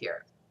area up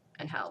here,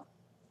 and held.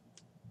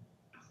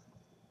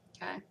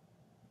 Okay.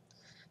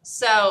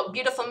 So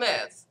beautiful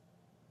move.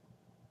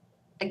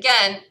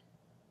 Again,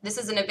 this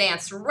is an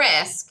advanced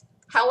risk.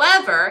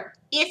 However,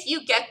 if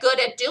you get good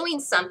at doing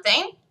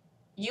something,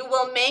 you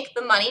will make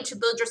the money to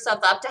build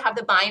yourself up to have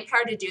the buying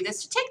power to do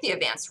this, to take the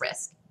advanced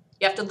risk.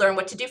 You have to learn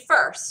what to do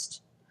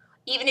first.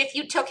 Even if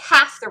you took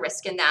half the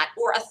risk in that,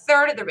 or a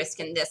third of the risk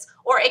in this,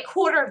 or a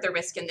quarter of the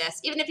risk in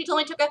this, even if you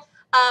only took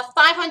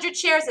 500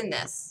 shares in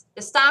this,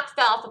 the stock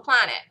fell off the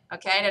planet,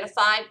 okay, and at a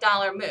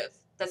 $5 move.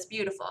 That's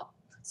beautiful.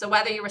 So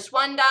whether you risked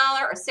 $1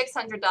 or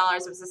 $600,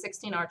 it was a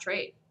 16-hour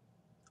trade.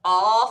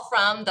 All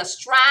from the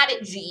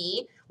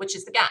strategy, which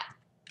is the gap,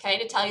 okay,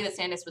 to tell you that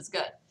SanDisk was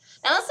good.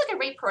 Now let's look at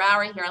rate per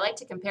hour here. I like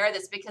to compare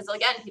this because,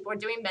 again, people are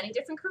doing many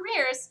different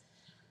careers.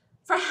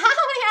 For how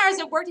many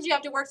hours of work did you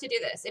have to work to do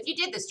this? If you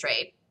did this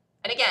trade,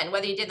 and again,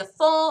 whether you did the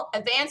full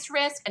advanced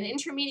risk, an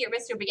intermediate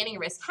risk, or beginning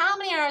risk, how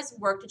many hours of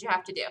work did you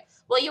have to do?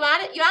 Well, you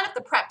add up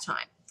the prep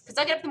time. Because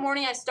I get up in the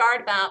morning, I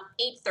start about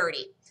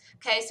 8:30.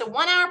 Okay, so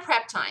 1 hour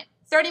prep time,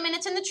 30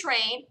 minutes in the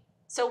trade,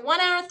 so 1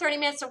 hour and 30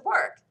 minutes of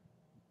work.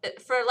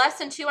 For less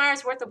than 2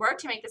 hours worth of work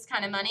to make this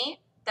kind of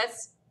money,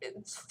 it's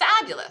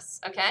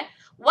fabulous, okay?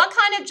 What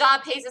kind of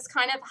job pays this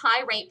kind of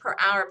high rate per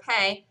hour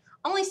pay?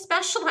 Only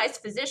specialized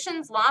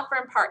physicians, law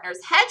firm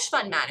partners, hedge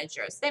fund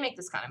managers, they make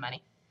this kind of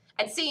money.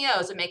 And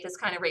CEOs would make this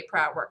kind of rate per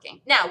hour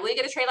working. Now, will you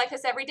get a trade like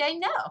this every day?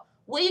 No.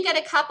 Will you get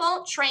a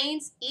couple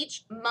trades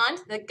each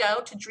month that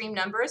go to dream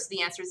numbers?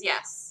 The answer is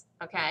yes,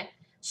 okay?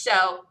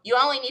 So you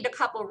only need a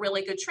couple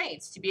really good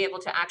trades to be able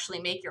to actually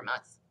make your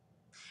month.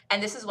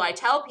 And this is why I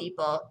tell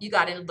people, you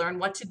got to learn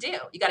what to do.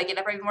 You got to get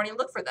up every morning and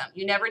look for them.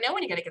 You never know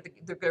when you're going to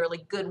get the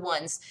really good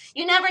ones.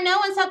 You never know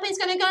when something's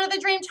going to go to the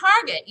dream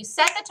target. You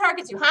set the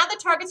targets. You have the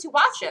targets. You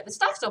watch it. The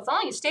stock's still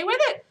falling. You stay with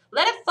it.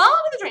 Let it fall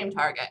to the dream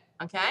target,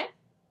 okay?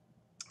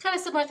 Kind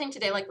of similar thing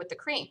today like with the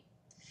cream.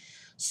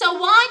 So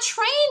why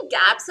trade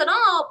gaps at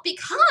all?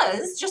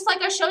 Because, just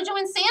like I showed you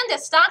in SanDisk,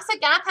 stocks at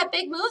gap have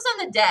big moves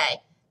on the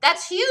day.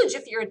 That's huge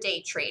if you're a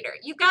day trader.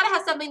 You've got to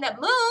have something that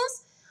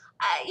moves.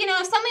 You know,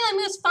 if something like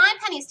moves 5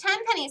 pennies, 10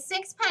 pennies,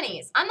 6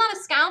 pennies, I'm not a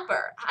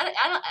scalper.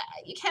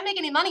 You can't make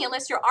any money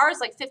unless your R is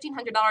like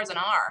 $1,500 an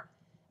R.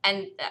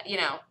 And, you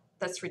know,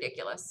 that's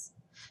ridiculous.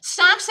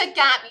 Stocks at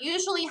gap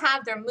usually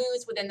have their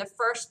moves within the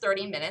first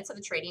 30 minutes of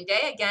the trading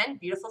day. Again,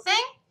 beautiful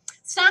thing.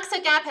 Stocks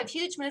at gap have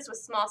huge moves with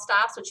small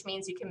stops, which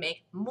means you can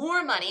make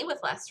more money with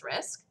less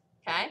risk,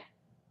 okay?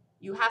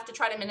 You have to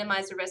try to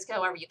minimize the risk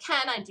however you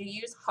can. I do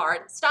use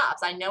hard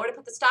stops. I know where to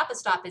put the stop. The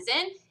stop is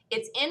in.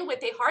 It's in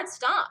with a hard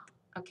stop,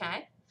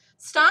 okay?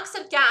 Stocks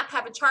at gap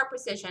have a chart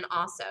precision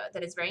also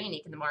that is very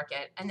unique in the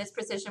market, and this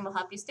precision will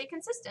help you stay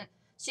consistent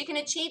so you can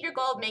achieve your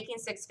goal of making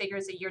 6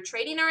 figures a year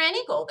trading or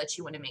any goal that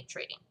you want to make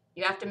trading.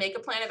 You have to make a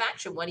plan of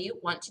action. What do you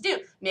want to do?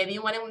 Maybe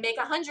you want to make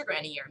 100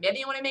 grand a year. Maybe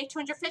you want to make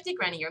 250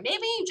 grand a year.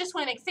 Maybe you just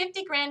want to make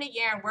 50 grand a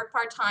year and work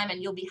part-time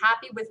and you'll be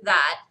happy with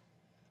that.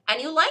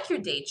 And you like your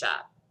day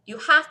job. You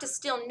have to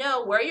still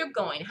know where you're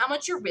going, how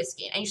much you're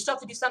risking, and you still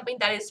have to do something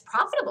that is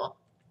profitable.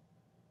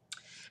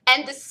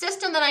 And the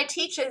system that I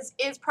teach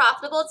is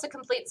profitable. It's a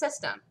complete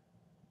system.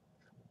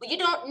 You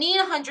don't need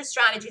 100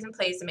 strategies in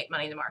place to make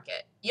money in the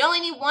market. You only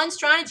need one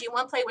strategy,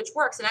 one play which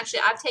works. And actually,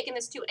 I've taken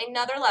this to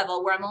another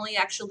level where I'm only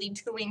actually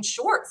doing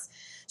shorts.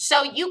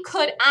 So you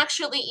could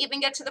actually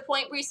even get to the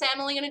point where you say, I'm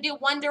only going to do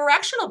one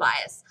directional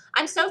bias.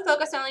 I'm so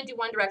focused, I only do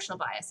one directional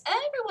bias.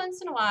 Every once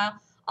in a while,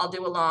 I'll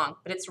do a long,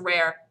 but it's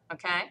rare,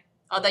 okay?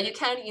 Although you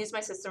can use my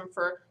system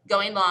for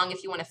going long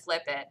if you want to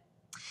flip it.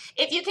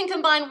 If you can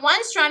combine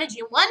one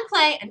strategy, one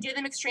play, and do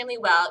them extremely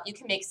well, you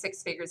can make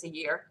 6 figures a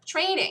year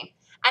trading.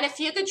 And a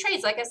few good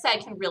trades, like I said,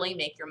 can really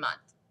make your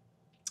month.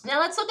 Now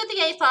let's look at the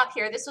AFOP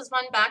here. This was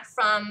one back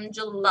from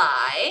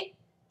July.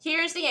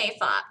 Here's the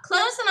AFOP.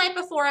 Closed the night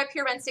before up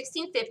here around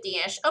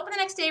 1650-ish. Opened the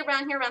next day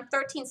around here around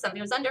 13 something.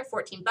 It was under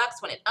 14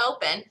 bucks when it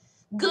opened.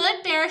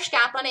 Good bearish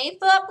gap on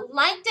AFOP.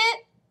 Liked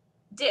it.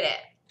 Did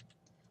it.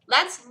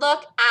 Let's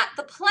look at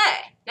the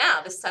play.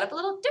 Now, this is set up a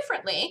little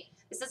differently.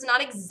 This is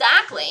not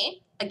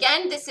exactly,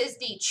 again, this is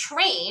the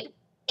trade.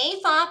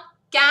 AFOP,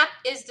 gap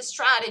is the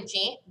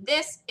strategy.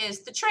 This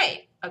is the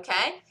trade,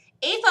 okay?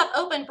 AFOP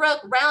open,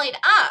 broke, rallied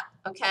up,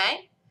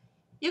 okay?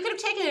 You could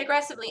have taken it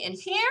aggressively in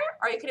here,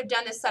 or you could have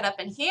done this setup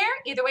in here.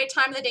 Either way,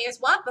 time of the day is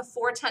what?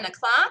 Before 10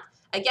 o'clock.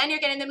 Again, you're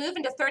getting the move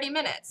into 30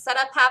 minutes.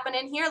 Setup happened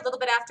in here a little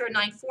bit after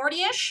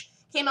 9:40-ish.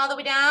 Came all the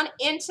way down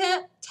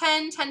into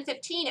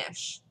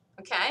 10:15-ish,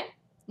 okay?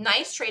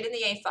 Nice trade in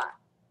the AFOP.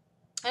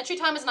 Entry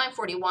time is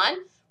 9:41.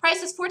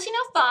 Price is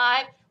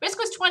 $14.05. Risk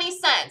was 20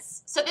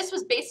 cents. So this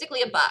was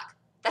basically a buck.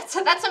 That's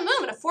a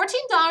move. And a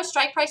 $14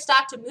 strike price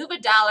stock to move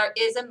 $1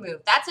 is a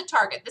move. That's a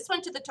target. This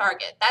went to the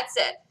target. That's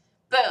it.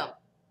 Boom.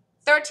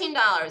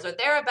 $13 or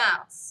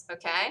thereabouts,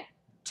 okay?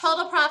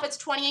 Total profits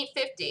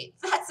 $28.50.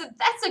 That's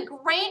a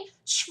great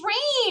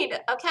trade,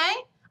 okay?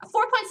 A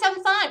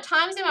 4.75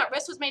 times the amount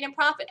risk was made in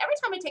profit every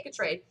time I take a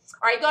trade.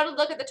 Or I go to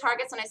look at the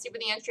targets and I see where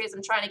the entry is.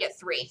 I'm trying to get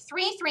 3.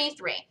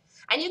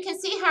 And you can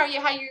see how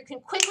you can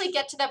quickly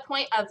get to that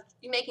point of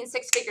you making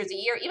 6 figures a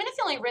year, even if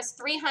you only risk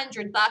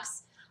 $300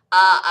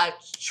 a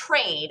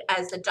trade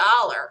as the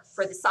dollar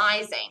for the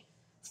sizing.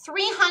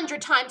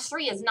 300 times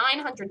 3 is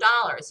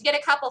 $900. You get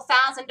a couple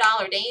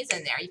 $1,000 days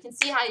in there. You can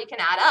see how you can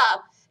add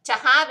up to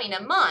having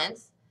a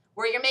month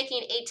where you're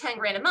making 8-10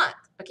 grand a month.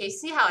 Okay,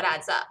 see how it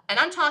adds up. And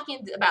I'm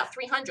talking about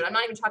 300. I'm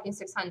not even talking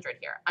 600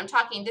 here. I'm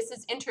talking this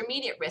is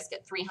intermediate risk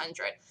at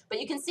 300. But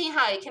you can see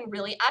how it can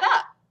really add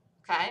up.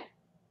 Okay.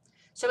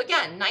 So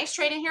again, nice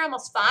trade in here,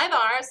 almost 5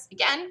 hours.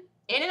 Again,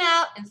 in and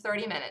out in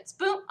 30 minutes.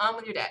 Boom, on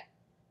with your day.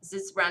 This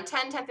is around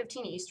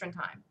 10:15 Eastern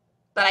time.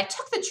 But I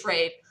took the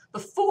trade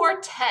before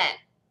 10.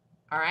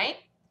 All right.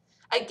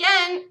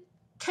 Again,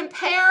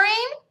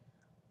 comparing,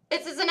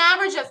 this is an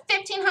average of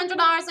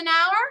 $1,500 an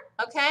hour.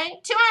 Okay.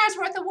 2 hours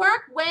worth of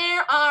work.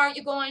 Where are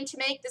you going to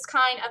make this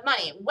kind of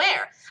money?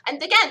 Where?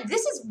 And again,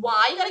 this is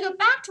why you got to go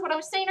back to what I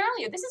was saying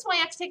earlier. This is why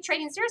you have to take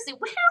trading seriously.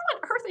 Where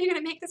on earth are you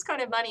going to make this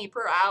kind of money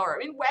per hour? I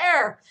mean,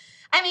 where?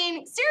 I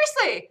mean,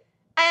 seriously,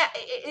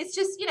 it's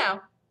just,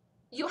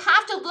 you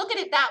have to look at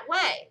it that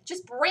way.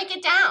 Just break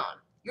it down.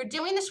 You're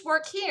doing this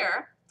work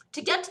here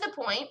to get to the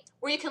point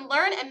where you can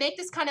learn and make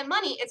this kind of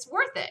money. It's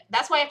worth it.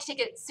 That's why you have to take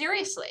it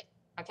seriously.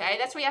 Okay,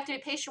 that's why you have to be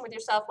patient with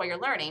yourself while you're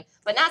learning,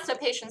 but not so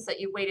patient that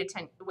you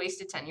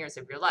wasted 10 years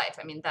of your life.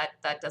 I mean,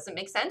 that doesn't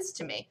make sense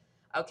to me.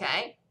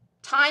 Okay,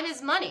 time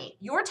is money.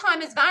 Your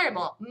time is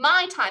valuable.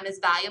 My time is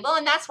valuable,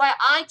 and that's why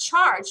I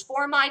charge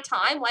for my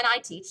time when I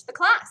teach the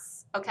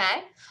class.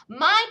 Okay,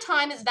 my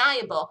time is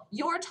valuable.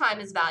 Your time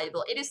is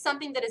valuable. It is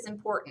something that is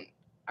important.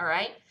 All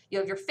right. You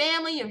have your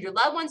family, you have your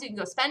loved ones, you can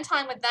go spend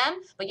time with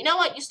them. But you know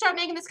what? You start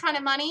making this kind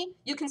of money,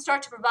 you can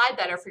start to provide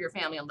better for your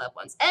family and loved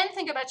ones. And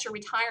think about your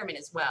retirement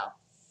as well.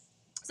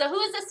 So who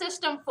is this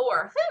system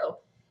for? Who?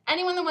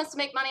 Anyone that wants to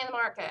make money in the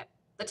market.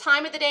 The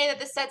time of the day that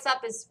this sets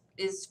up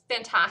is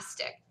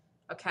fantastic.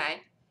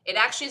 Okay? It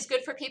actually is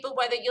good for people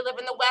whether you live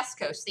in the West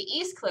Coast, the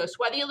East Coast,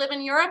 whether you live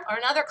in Europe or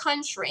another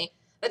country.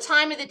 The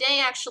time of the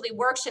day actually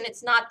works, and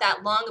it's not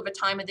that long of a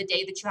time of the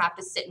day that you have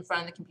to sit in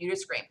front of the computer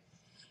screen.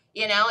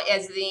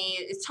 As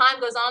time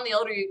goes on, the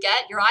older you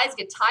get, your eyes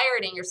get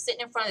tired and you're sitting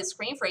in front of the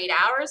screen for 8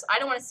 hours. I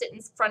don't want to sit in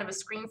front of a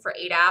screen for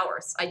 8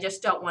 hours. I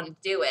just don't want to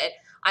do it.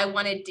 I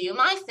want to do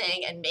my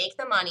thing and make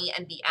the money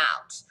and be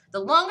out. The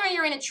longer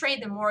you're in a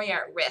trade, the more you're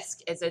at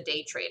risk as a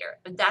day trader.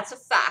 That's a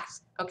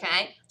fact,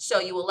 okay? So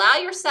you allow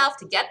yourself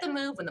to get the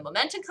move when the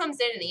momentum comes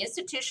in and the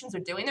institutions are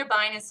doing their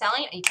buying and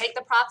selling, and you take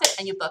the profit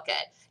and you book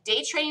it.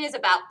 Day trading is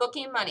about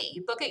booking money.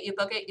 You book it, you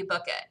book it, you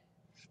book it.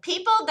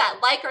 People that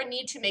like or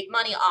need to make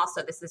money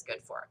also this is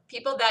good for.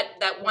 People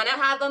that want to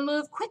have a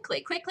move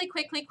quickly,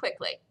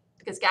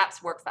 because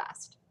gaps work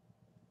fast.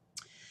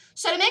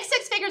 So to make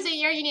 6 figures a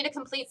year, you need a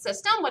complete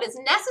system. What is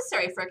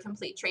necessary for a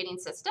complete trading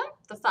system?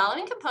 The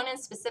following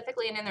components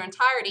specifically and in their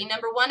entirety.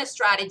 Number 1, a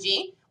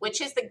strategy, which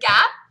is the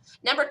gap.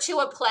 Number 2,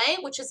 a play,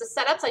 which is the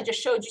setups. I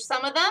just showed you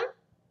some of them.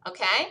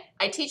 Okay,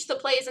 I teach the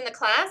plays in the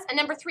class. And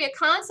number 3, a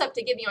concept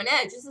to give you an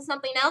edge. This is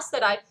something else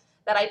that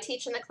I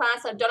teach in the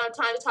class. I don't have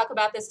time to talk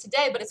about this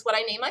today, but it's what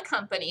I name my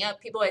company.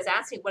 People always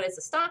ask me, what is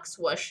the stock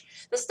swoosh?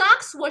 The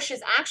stock swoosh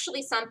is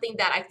actually something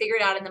that I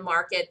figured out in the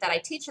market that I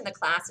teach in the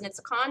class, and it's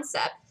a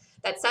concept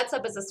that sets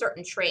up as a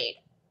certain trade.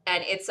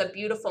 And it's a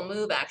beautiful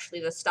move,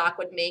 actually, the stock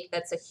would make.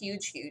 That's a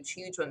huge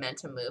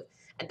momentum move.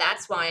 And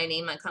that's why I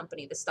name my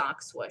company the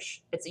Stock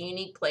Swoosh. It's a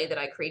unique play that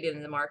I created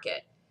in the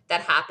market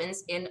that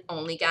happens in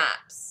only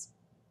gaps.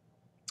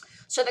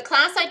 So the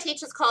class I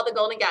teach is called the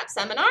Golden Gap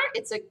Seminar.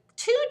 It's a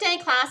 2-day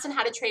class on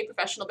how to trade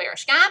professional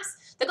bearish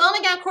gaps. The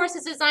Golden Gap course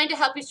is designed to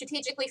help you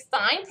strategically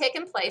find, pick,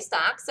 and play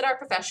stocks that are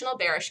professional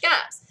bearish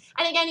gaps.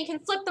 And again, you can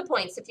flip the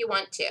points if you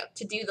want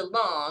to do the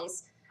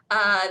longs.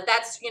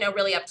 That's,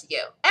 really up to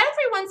you.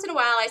 Every once in a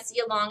while I see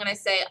a long and I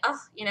say,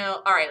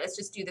 all right, let's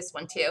just do this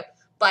one too.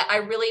 But I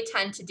really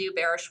tend to do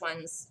bearish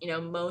ones,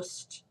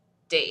 most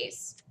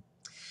days.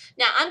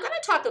 Now, I'm going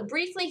to talk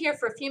briefly here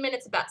for a few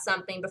minutes about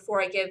something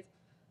before I give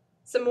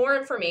some more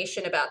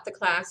information about the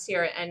class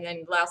here and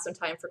then allow some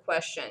time for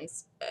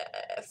questions.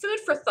 Food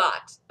for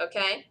thought,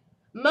 okay?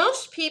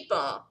 Most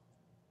people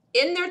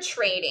in their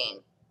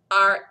trading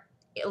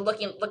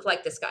look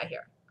like this guy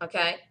here,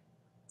 okay?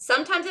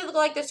 Sometimes they look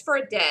like this for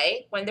a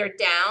day when they're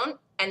down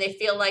and they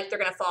feel like they're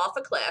going to fall off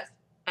a cliff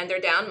and they're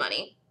down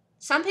money.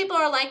 Some people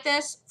are like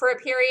this for a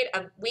period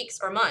of weeks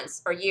or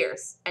months or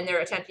years, and they're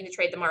attempting to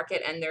trade the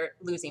market and they're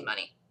losing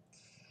money.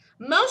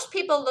 Most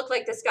people look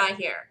like this guy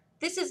here.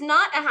 This is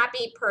not a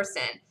happy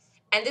person,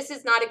 and this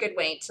is not a good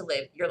way to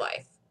live your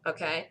life,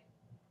 okay?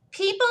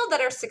 People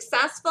that are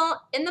successful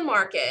in the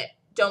market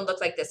don't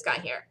look like this guy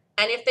here.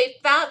 And if they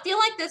feel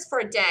like this for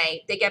a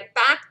day, they get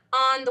back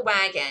on the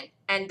wagon,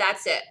 and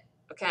that's it,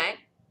 okay?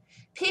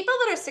 People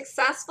that are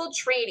successful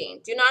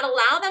trading do not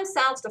allow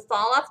themselves to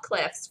fall off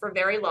cliffs for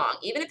very long.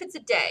 Even if it's a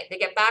day, they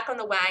get back on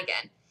the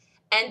wagon,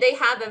 and they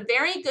have a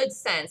very good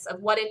sense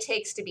of what it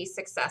takes to be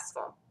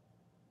successful.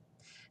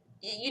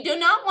 You do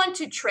not want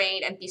to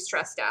trade and be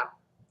stressed out.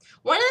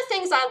 One of the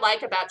things I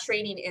like about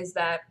trading is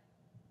that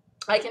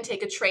I can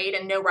take a trade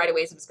and know right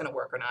away if it's going to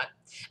work or not.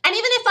 And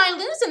even if I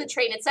lose in the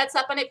trade and it sets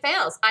up and it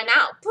fails, I'm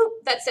out. Poop,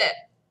 that's it.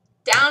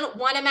 Down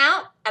one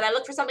amount, and I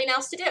look for something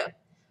else to do.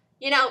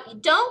 You know,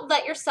 don't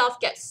let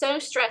yourself get so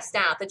stressed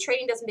out that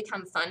trading doesn't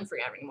become fun for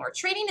you anymore.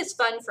 Trading is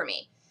fun for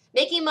me.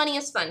 Making money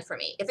is fun for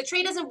me. If a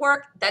trade doesn't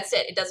work, that's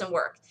it. It doesn't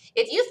work.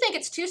 If you think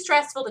it's too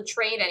stressful to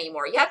trade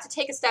anymore, you have to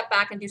take a step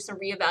back and do some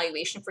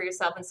reevaluation for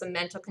yourself and some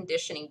mental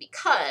conditioning,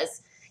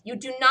 because you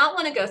do not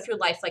want to go through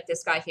life like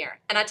this guy here.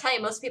 And I tell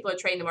you, most people who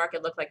trade in the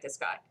market look like this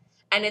guy.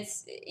 And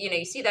it's, you know,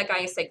 you see that guy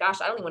and you say,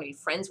 gosh, I don't even want to be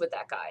friends with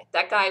that guy.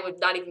 That guy would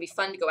not even be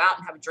fun to go out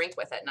and have a drink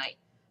with at night.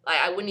 Like,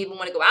 I wouldn't even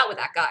want to go out with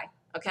that guy,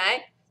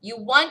 okay? You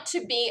want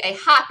to be a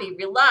happy,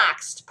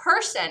 relaxed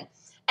person.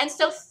 And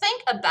so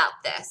think about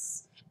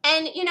this.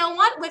 And you know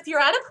what? If you're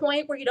at a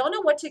point where you don't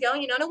know what to go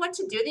and you don't know what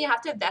to do, then you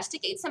have to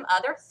investigate some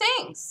other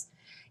things.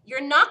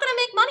 You're not going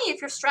to make money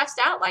if you're stressed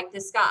out like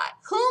this guy.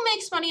 Who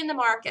makes money in the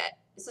market?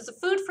 This is a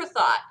food for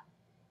thought.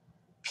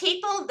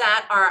 People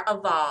that are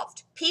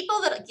evolved,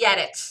 people that get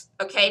it,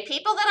 okay?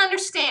 People that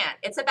understand.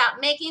 It's about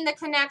making the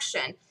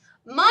connection.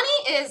 Money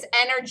is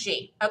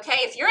energy, okay?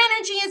 If your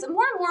energy is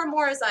more and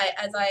more as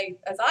I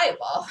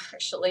evolve,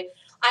 actually,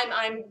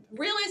 I'm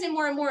realizing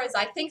more and more as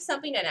I think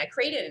something and I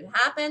create it and it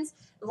happens.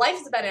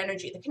 Life is about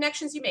energy, the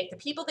connections you make, the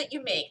people that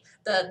you make,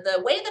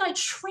 the way that I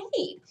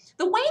trade.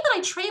 The way that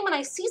I trade when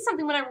I see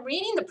something, when I'm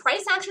reading the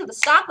price action of the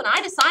stock, when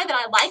I decide that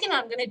I like it and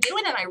I'm going to do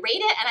it and I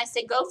rate it and I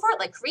say go for it,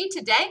 like Creed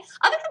today.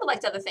 Other people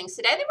liked other things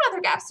today. There were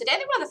other gaps today.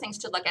 There were other things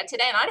to look at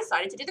today, and I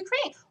decided to do the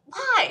Creed.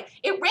 Why?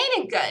 It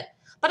rated good.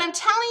 But I'm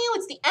telling you,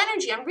 it's the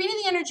energy. I'm reading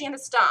the energy in the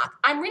stock.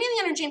 I'm reading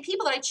the energy in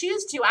people that I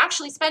choose to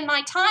actually spend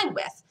my time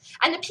with.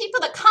 And the people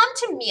that come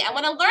to me and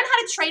want to learn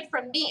how to trade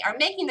from me are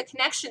making the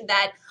connection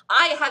that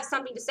I have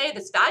something to say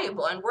that's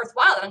valuable and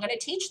worthwhile, and I'm going to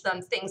teach them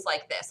things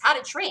like this, how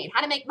to trade, how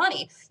to make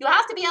money. You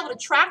have to be able to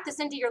track this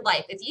into your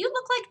life. If you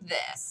look like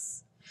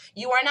this,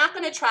 you are not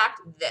going to track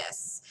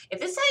this. If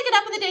this is how you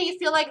get up in the day, you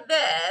feel like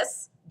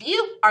this,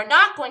 you are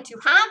not going to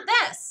have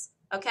this,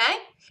 okay?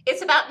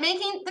 It's about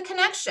making the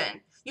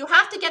connection. You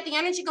have to get the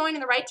energy going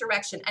in the right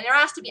direction, and there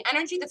has to be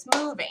energy that's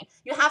moving.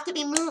 You have to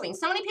be moving.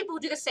 So many people who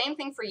do the same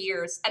thing for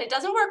years, and it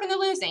doesn't work and they're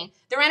losing.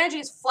 Their energy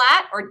is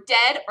flat or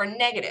dead or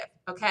negative,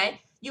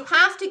 okay? You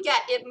have to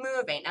get it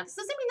moving. Now, this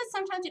doesn't mean that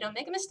sometimes you don't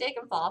make a mistake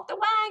and fall off the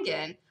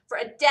wagon for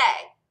a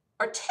day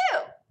or two,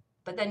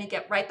 but then you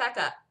get right back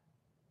up.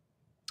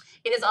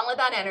 It is all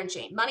about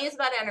energy. Money is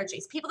about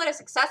energies. People that are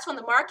successful in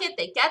the market,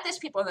 they get this.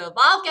 People that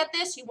evolve get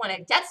this. You want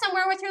to get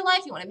somewhere with your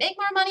life. You want to make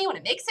more money. You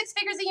want to make 6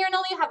 figures a year and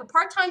only have a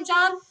part-time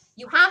job.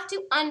 You have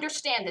to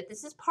understand that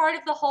this is part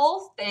of the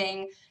whole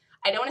thing.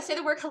 I don't want to say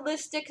the word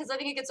holistic because I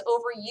think it gets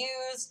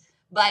overused.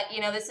 But, you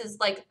know, this is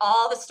like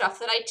all the stuff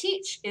that I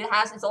teach.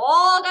 It's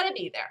all got to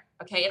be there.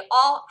 Okay, it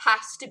all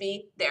has to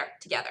be there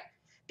together.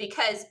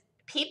 Because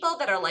people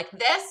that are like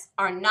this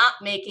are not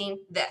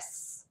making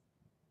this.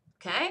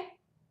 Okay?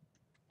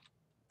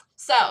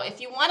 So if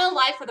you want a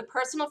life with a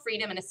personal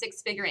freedom and a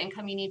 6-figure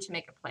income, you need to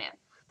make a plan.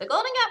 The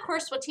Golden Gap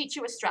course will teach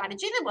you a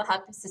strategy that will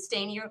help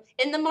sustain you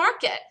in the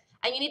market.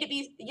 And you need to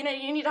be, you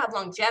need to have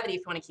longevity if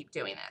you want to keep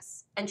doing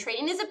this. And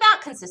trading is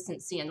about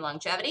consistency and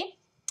longevity.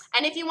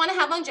 And if you want to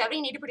have longevity,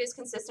 you need to produce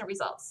consistent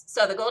results.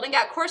 So the Golden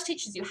Gap course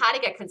teaches you how to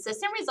get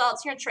consistent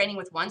results here in trading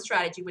with one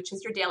strategy, which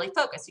is your daily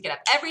focus. You get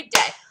up every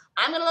day.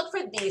 I'm going to look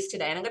for these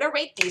today, and I'm going to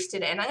rate these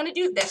today, and I'm going to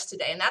do this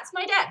today, and that's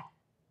my day.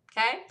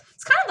 Okay?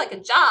 It's kind of like a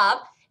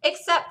job,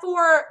 except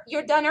for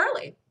you're done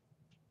early.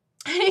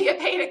 You get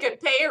paid a good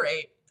pay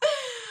rate.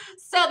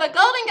 So the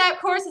Golden Gap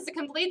course is a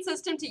complete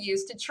system to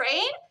use to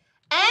trade.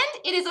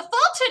 And it is a full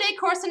 2-day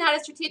course on how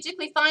to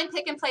strategically find,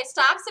 pick, and play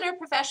stocks that are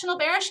professional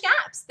bearish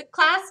gaps. The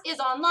class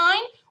is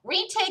online.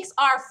 Retakes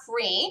are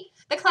free.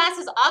 The class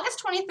is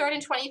August 23rd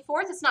and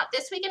 24th. It's not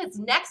this weekend. It's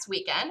next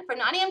weekend from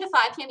 9 a.m. to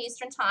 5 p.m.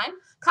 Eastern Time.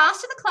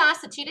 Cost of the class,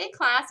 the 2-day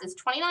class, is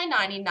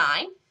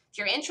 $29.99. If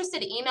you're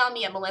interested, email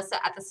me at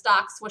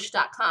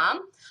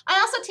melissa@thestockswoosh.com. I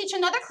also teach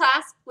another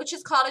class, which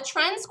is called a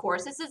trends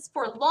course. This is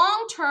for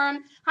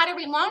long-term, how to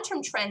read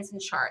long-term trends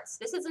and charts.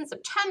 This is in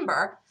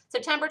September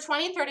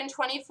 23rd and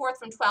 24th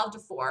from 12 to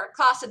 4.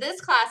 Cost of this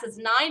class is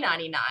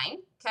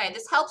 $9.99. Okay,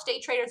 this helps day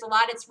traders a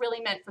lot. It's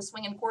really meant for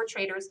swing and core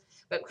traders,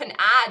 but can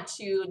add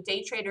to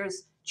day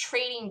traders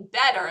trading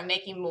better and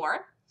making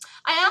more.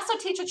 I also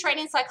teach a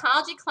trading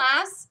psychology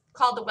class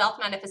called the Wealth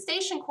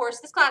Manifestation course.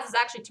 This class is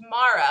actually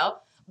tomorrow,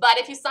 but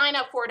if you sign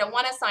up for it and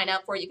want to sign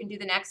up for it, you can do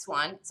the next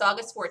one. It's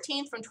August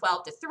 14th from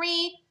 12 to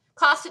 3.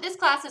 Cost of this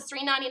class is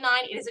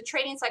 $3.99. It is a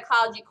trading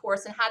psychology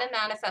course on how to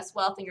manifest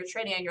wealth in your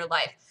trading and your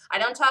life. I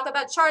don't talk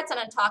about charts. I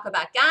don't talk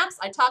about gaps.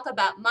 I talk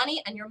about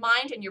money and your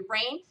mind and your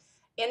brain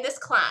in this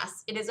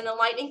class. It is an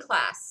enlightening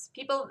class.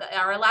 People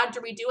are allowed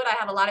to redo it. I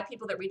have a lot of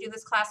people that redo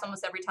this class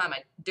almost every time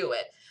I do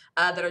it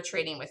that are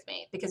trading with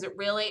me, because it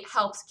really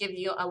helps give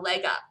you a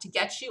leg up to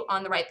get you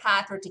on the right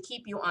path or to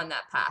keep you on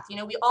that path. You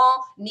know, we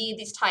all need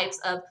these types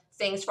of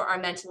things for our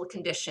mental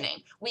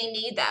conditioning. We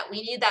need that.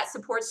 We need that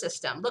support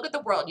system. Look at the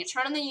world. You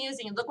turn on the news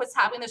and you look what's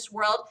happening in this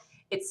world.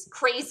 It's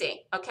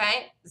crazy,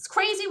 okay? It's a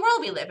crazy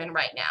world we live in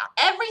right now.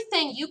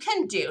 Everything you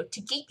can do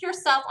to keep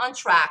yourself on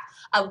track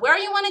of where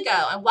you want to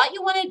go and what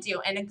you want to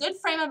do and a good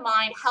frame of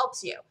mind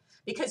helps you,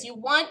 because you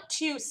want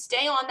to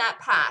stay on that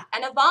path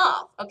and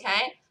evolve,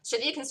 okay? So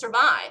that you can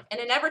survive in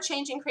an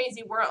ever-changing,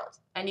 crazy world.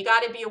 And you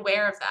got to be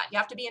aware of that. You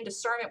have to be in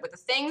discernment with the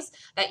things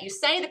that you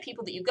say, the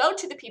people that you go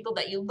to, the people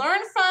that you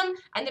learn from,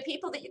 and the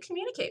people that you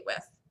communicate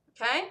with,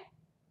 okay?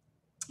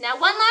 Now,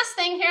 one last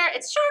thing here.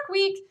 It's Shark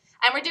Week,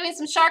 and we're doing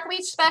some Shark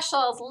Week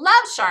specials.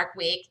 Love Shark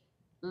Week.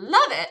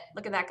 Love it.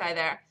 Look at that guy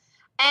there.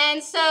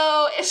 And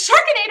so if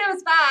Sharknado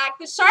is back,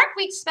 the Shark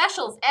Week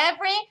specials,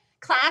 every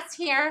class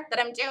here that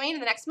I'm doing in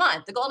the next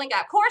month, the Golden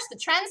Gap course, the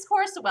Trends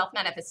course, the Wealth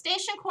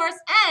Manifestation course,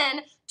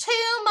 and 2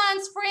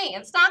 months free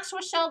in Stock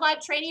Swoosh Show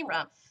Live Trading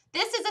Room.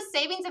 This is a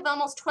savings of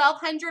almost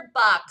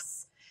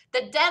 $1,200.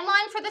 The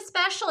deadline for the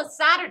special is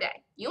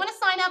Saturday. You want to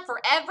sign up for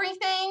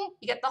everything,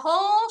 you get the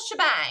whole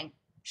shebang,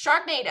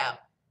 Sharknado,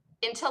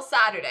 until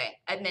Saturday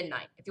at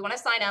midnight. If you want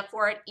to sign up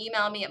for it,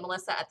 email me at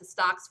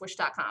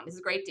melissa@thestockswoosh.com. This is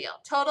a great deal.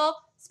 Total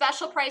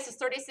special price is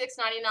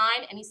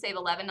 $36.99 and you save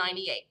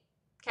 $11.98.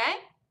 Okay?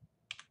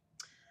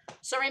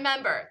 So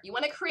remember, you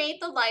want to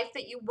create the life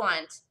that you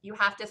want. You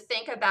have to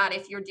think about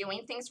if you're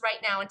doing things right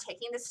now and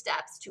taking the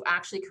steps to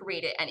actually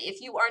create it. And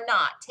if you are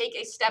not, take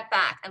a step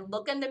back and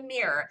look in the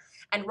mirror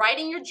and write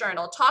in your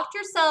journal. Talk to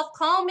yourself.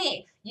 Call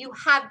me. You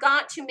have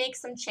got to make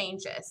some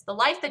changes. The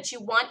life that you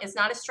want is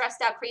not a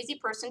stressed out, crazy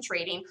person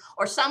trading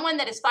or someone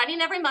that is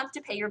fighting every month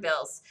to pay your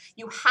bills.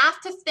 You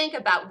have to think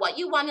about what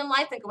you want in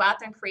life and go out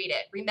there and create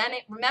it.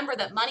 Remember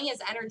that money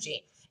is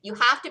energy. You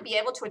have to be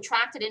able to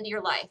attract it into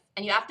your life,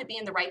 and you have to be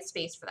in the right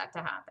space for that to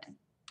happen.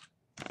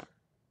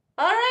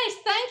 All right,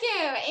 thank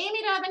you. Amy,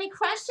 do you have any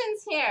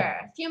questions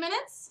here? A few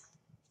minutes?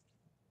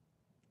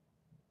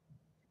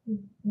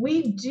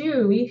 We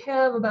do. We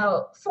have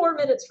about 4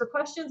 minutes for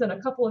questions, and a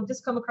couple have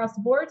just come across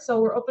the board.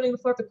 So we're opening the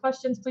floor for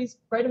questions. Please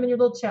write them in your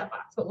little chat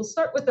box. But we'll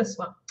start with this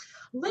one.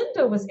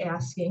 Linda was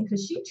asking,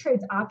 because she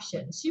trades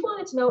options, she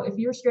wanted to know if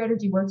your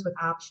strategy works with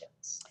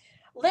options.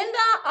 Linda,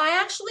 I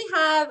actually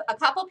have a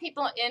couple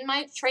people in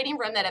my trading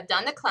room that have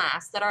done the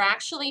class that are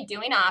actually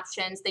doing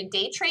options. They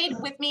day trade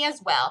with me as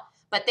well,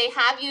 but they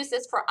have used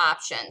this for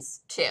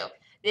options too.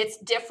 It's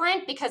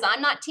different because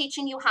I'm not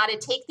teaching you how to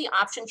take the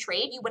option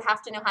trade. You would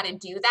have to know how to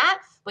do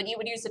that, but you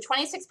would use the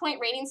 26-point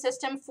rating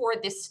system for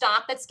this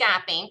stock that's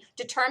gapping,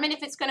 determine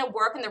if it's going to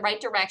work in the right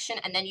direction,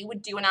 and then you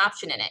would do an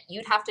option in it.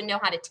 You'd have to know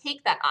how to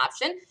take that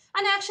option,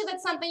 and actually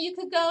that's something you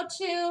could go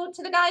to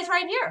the guys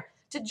right here.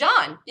 To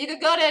John. You could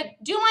go to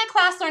do my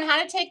class, learn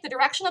how to take the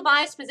directional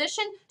bias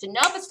position, to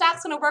know if the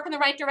stock's going to work in the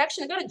right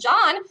direction, and go to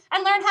John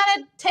and learn how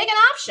to take an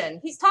option.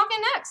 He's talking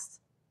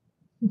next.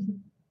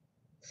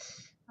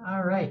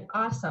 All right,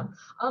 awesome.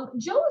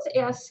 Joe was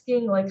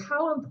asking, like,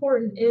 how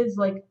important is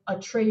like a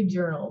trade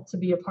journal to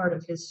be a part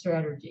of his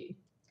strategy?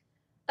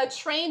 A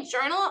trade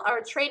journal or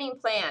a trading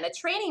plan? A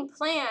trading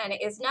plan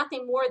is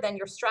nothing more than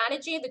your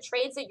strategy, the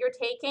trades that you're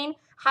taking,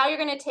 how you're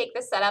going to take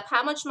the setup,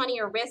 how much money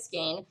you're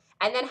risking,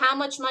 and then how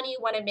much money you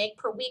want to make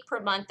per week, per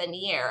month, and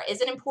year.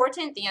 Is it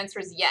important? The answer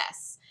is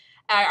yes.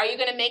 Are you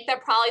going to make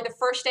that probably the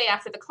first day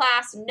after the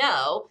class?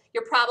 No.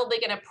 You're probably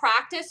going to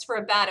practice for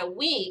about a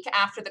week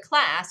after the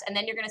class, and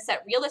then you're going to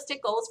set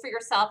realistic goals for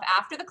yourself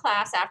after the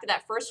class, after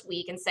that first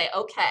week, and say,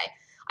 okay,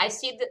 I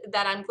see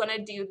that I'm going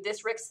to do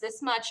this risk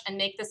this much and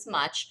make this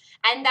much.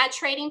 And that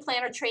trading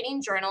plan or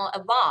trading journal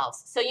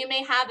evolves. So you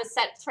may have a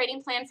set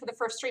trading plan for the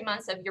first 3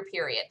 months of your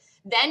period.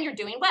 Then you're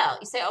doing well.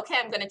 You say, okay,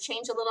 I'm going to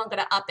change a little, I'm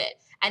going to up it.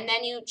 And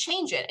then you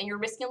change it and you're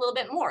risking a little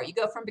bit more. You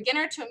go from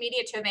beginner to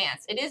immediate to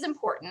advanced. It is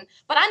important.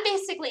 But I'm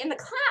basically in the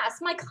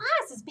class. My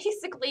class is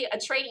basically a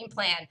trading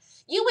plan.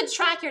 You would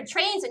track your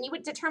trades and you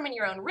would determine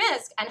your own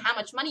risk and how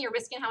much money you're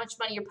risking, how much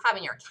money you have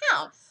in your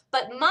account.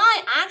 But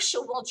my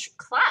actual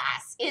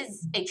class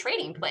is a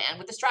trading plan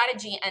with the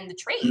strategy and the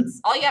trades.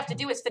 All you have to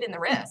do is fit in the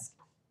risk.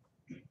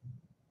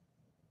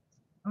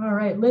 All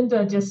right,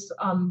 Linda just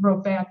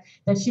wrote back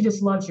that she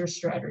just loves your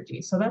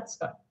strategy, so that's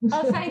good.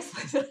 Oh,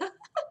 thanks.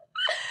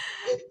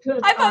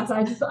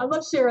 I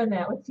love sharing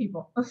that with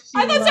people. I thought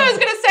someone was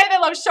going to say they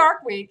love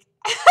Shark Week.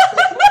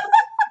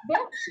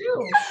 That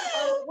too.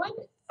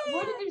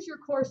 When is your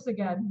course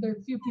again? There are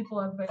a few people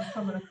have been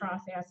coming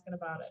across asking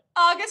about it.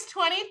 August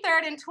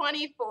 23rd and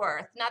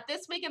 24th. Not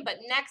this weekend, but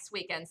next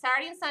weekend.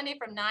 Saturday and Sunday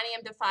from 9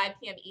 a.m. to 5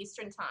 p.m.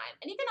 Eastern Time.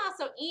 And you can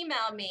also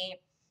email me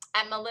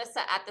at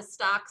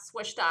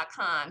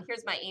melissa@thestockswoosh.com.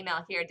 Here's my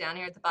email here, down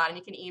here at the bottom.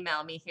 You can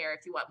email me here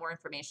if you want more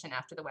information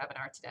after the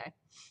webinar today.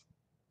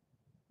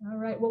 All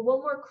right. Well, one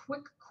more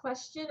quick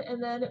question,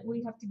 and then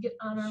we have to get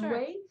on our Sure.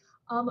 way.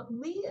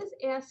 Lee is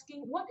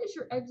asking, what is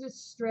your exit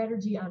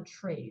strategy on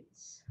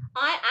trades?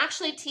 I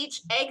actually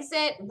teach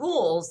exit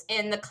rules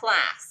in the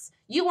class.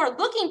 You are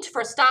looking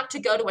for stock to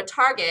go to a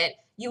target.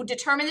 You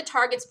determine the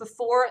targets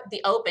before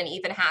the open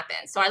even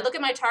happens. So I look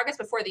at my targets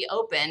before the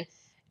open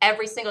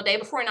every single day.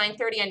 Before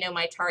 9:30, I know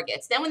my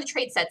targets. Then when the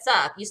trade sets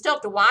up, you still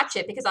have to watch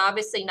it because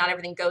obviously not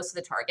everything goes to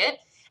the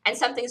target. And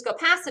some things go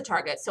past the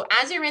target. So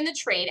as you're in the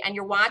trade and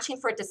you're watching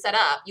for it to set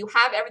up, you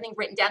have everything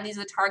written down. These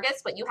are the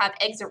targets, but you have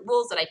exit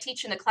rules that I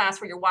teach in the class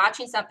where you're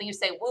watching something. You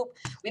say, whoop,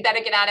 we better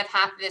get out of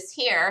half of this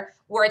here,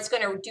 where it's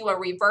going to do a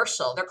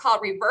reversal. They're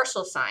called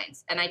reversal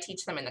signs, and I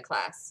teach them in the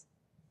class.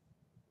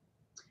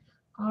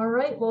 All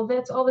right. Well,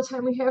 that's all the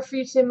time we have for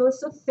you today,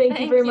 Melissa. Thank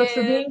you very much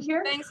for being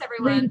here. Thanks,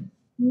 everyone.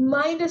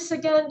 Remind us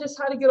again just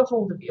how to get a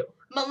hold of you.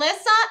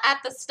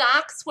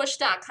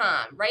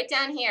 Melissa@thestockswoosh.com, right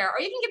down here. Or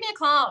you can give me a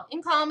call.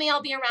 You can call me.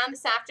 I'll be around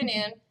this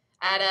afternoon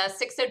at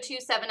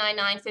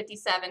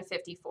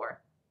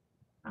 602-799-5754.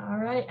 All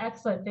right.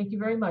 Excellent. Thank you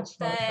very much,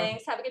 Melissa.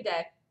 Thanks. Have a good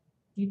day.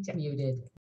 You too. Muted.